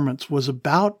performance was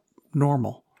about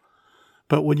normal.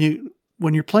 But when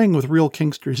you're playing with real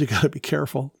kinksters, you got to be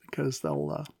careful because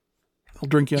they'll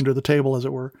drink you under the table, as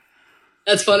it were.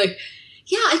 That's funny.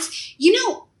 Yeah, it's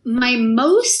my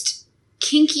most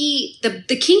kinky, the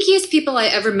kinkiest people I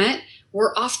ever met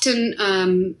were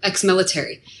often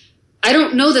ex-military. I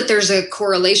don't know that there's a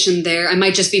correlation there. I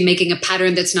might just be making a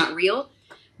pattern that's not real.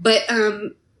 But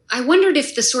I wondered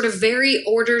if the sort of very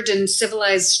ordered and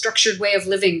civilized, structured way of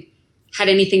living had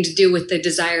anything to do with the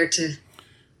desire to...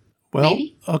 Well,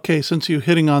 maybe? Okay, since you're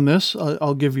hitting on this,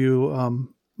 I'll give you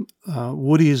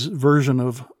Woody's version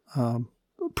of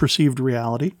perceived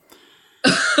reality.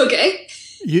 Okay.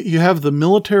 You have the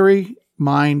military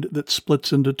mind that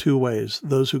splits into two ways,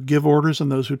 those who give orders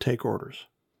and those who take orders.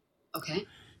 Okay.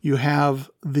 You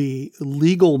have the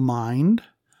legal mind,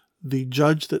 the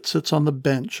judge that sits on the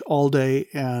bench all day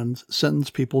and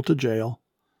sentences people to jail,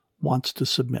 wants to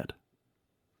submit.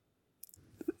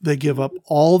 They give up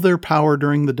all their power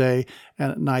during the day,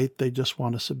 and at night they just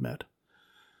want to submit.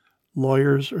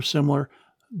 Lawyers are similar.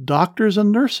 Doctors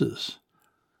and nurses,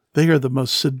 they are the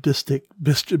most sadistic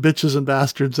bitches and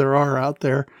bastards there are out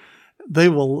there. They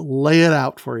will lay it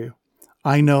out for you.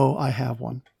 I know, I have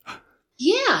one.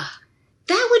 Yeah.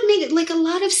 That would make it like a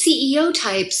lot of CEO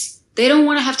types. They don't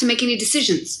want to have to make any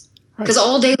decisions because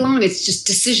all day long it's just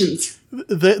decisions.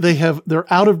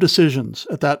 They're out of decisions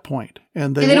at that point,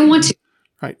 and they don't want to.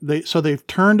 Right. So they've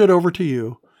turned it over to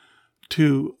you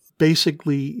to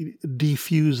basically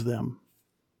defuse them.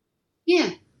 Yeah.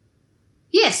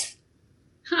 Yes.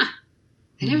 Huh.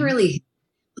 I never really.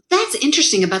 That's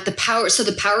interesting about the power. So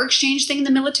the power exchange thing in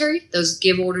the military, those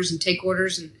give orders and take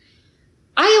orders, and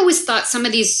I always thought some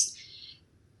of these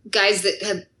guys that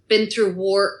have been through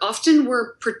war often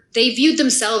they viewed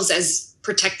themselves as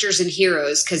protectors and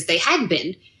heroes because they had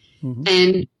been.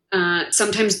 Mm-hmm. And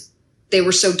sometimes they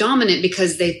were so dominant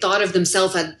because they thought of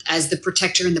themselves as the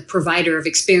protector and the provider of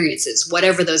experiences,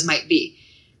 whatever those might be.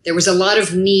 There was a lot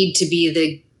of need to be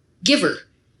the giver.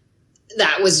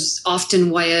 That was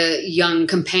often why a young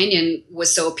companion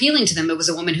was so appealing to them. It was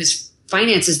a woman whose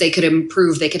finances they could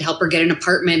improve. They could help her get an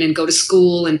apartment and go to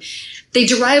school. And they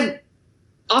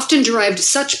often derived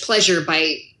such pleasure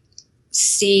by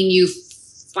seeing you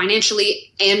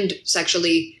financially and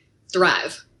sexually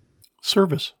thrive.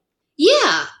 Service.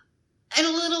 Yeah. And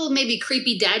a little maybe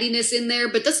creepy daddiness in there,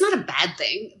 but that's not a bad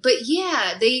thing. But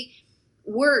yeah, they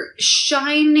were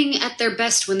shining at their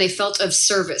best when they felt of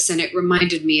service. And it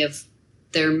reminded me of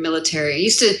their military. I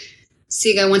used to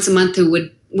see a guy once a month who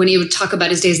would, when he would talk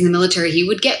about his days in the military, he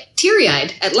would get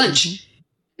teary-eyed at lunch.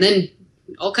 Mm-hmm. And then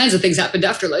all kinds of things happened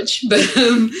after lunch. But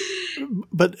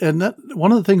that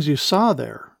one of the things you saw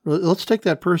there, let's take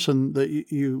that person that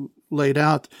you laid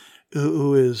out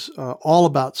who is all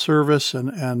about service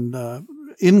and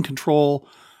in control,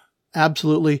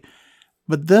 absolutely.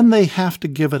 But then they have to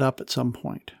give it up at some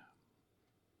point.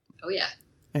 Oh, yeah.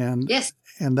 And yes.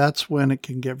 And that's when it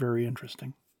can get very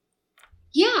interesting.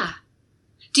 Yeah.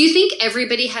 Do you think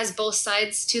everybody has both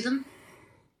sides to them?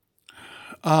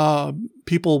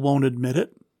 People won't admit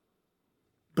it,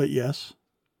 but yes.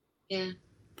 Yeah.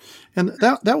 And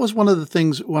that was one of the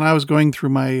things when I was going through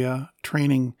my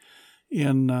training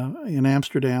in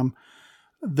Amsterdam.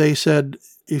 They said,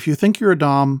 if you think you're a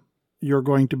dom, you're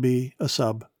going to be a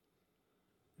sub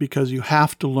because you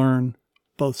have to learn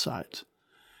both sides.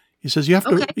 He says you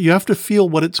have to feel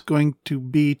what it's going to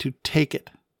be to take it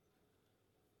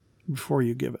before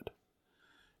you give it.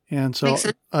 And so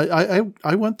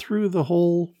I went through the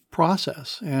whole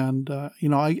process, and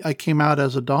I came out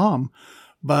as a dom,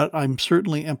 but I'm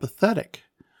certainly empathetic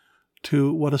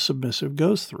to what a submissive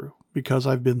goes through because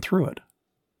I've been through it.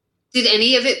 Did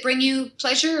any of it bring you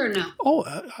pleasure or no?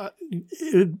 Oh,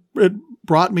 it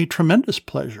brought me tremendous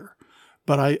pleasure,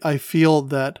 but I feel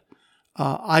that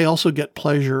I also get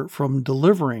pleasure from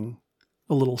delivering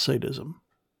a little sadism.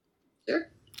 Sure.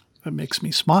 It makes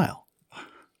me smile.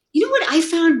 You know what I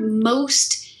found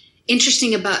most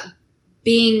interesting about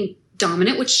being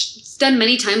dominant, which is done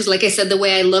many times. Like I said, the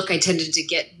way I look, I tended to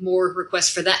get more requests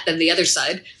for that than the other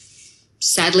side,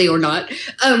 sadly or not.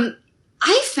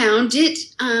 I found it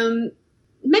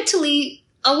mentally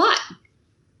a lot.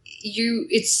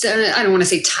 It's I don't want to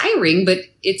say tiring, but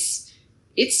it's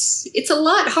a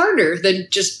lot harder than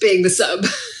just being the sub.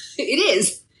 It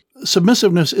is.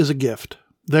 Submissiveness is a gift.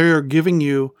 They're giving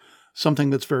you something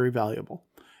that's very valuable.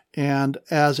 And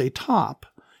as a top,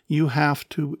 you have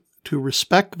to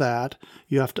respect that.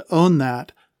 You have to own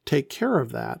that, take care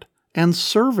of that, and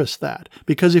service that.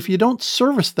 Because if you don't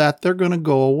service that, they're going to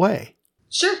go away.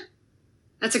 Sure.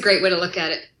 That's a great way to look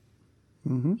at it.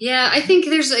 Mm-hmm. Yeah, I think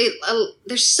there's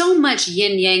so much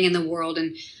yin-yang in the world,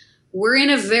 and we're in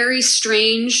a very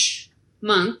strange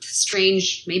month,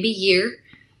 strange maybe year,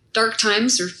 dark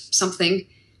times or something.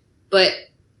 But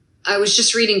I was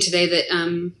just reading today that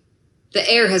the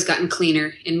air has gotten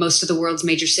cleaner in most of the world's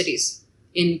major cities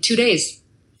in 2 days.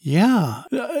 Yeah,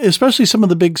 especially some of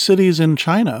the big cities in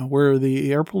China where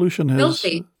the air pollution has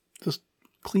just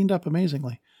cleaned up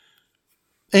amazingly.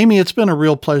 Amy, it's been a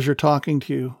real pleasure talking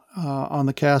to you on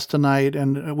the cast tonight,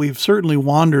 and we've certainly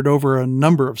wandered over a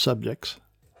number of subjects.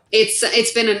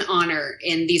 It's been an honor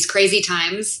in these crazy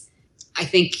times. I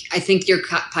think your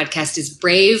podcast is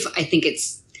brave. I think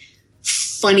it's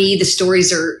funny. The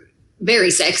stories are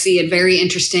very sexy and very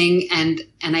interesting, and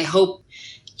I hope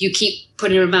you keep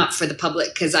putting them out for the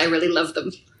public because I really love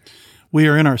them. We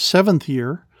are in our 7th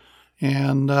year,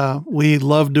 and we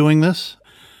love doing this.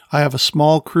 I have a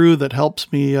small crew that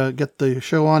helps me get the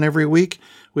show on every week.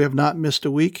 We have not missed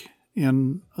a week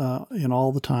in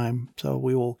all the time, so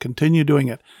we will continue doing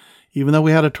it. Even though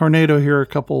we had a tornado here a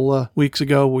couple weeks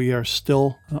ago, we are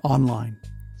still online.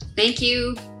 Thank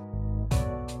you.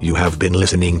 You have been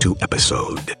listening to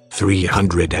episode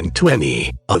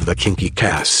 320 of the Kinky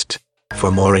Cast.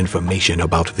 For more information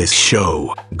about this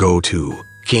show, go to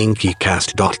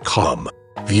kinkycast.com.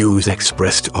 Views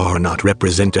expressed are not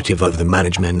representative of the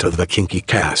management of the Kinky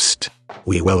Cast.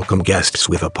 We welcome guests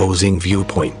with opposing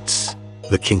viewpoints.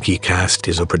 The Kinky Cast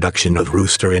is a production of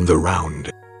Rooster in the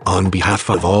Round. On behalf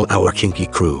of all our Kinky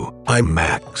crew, I'm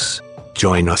Max.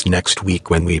 Join us next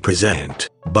week when we present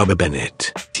Bubba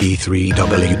Bennett,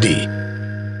 T3WD.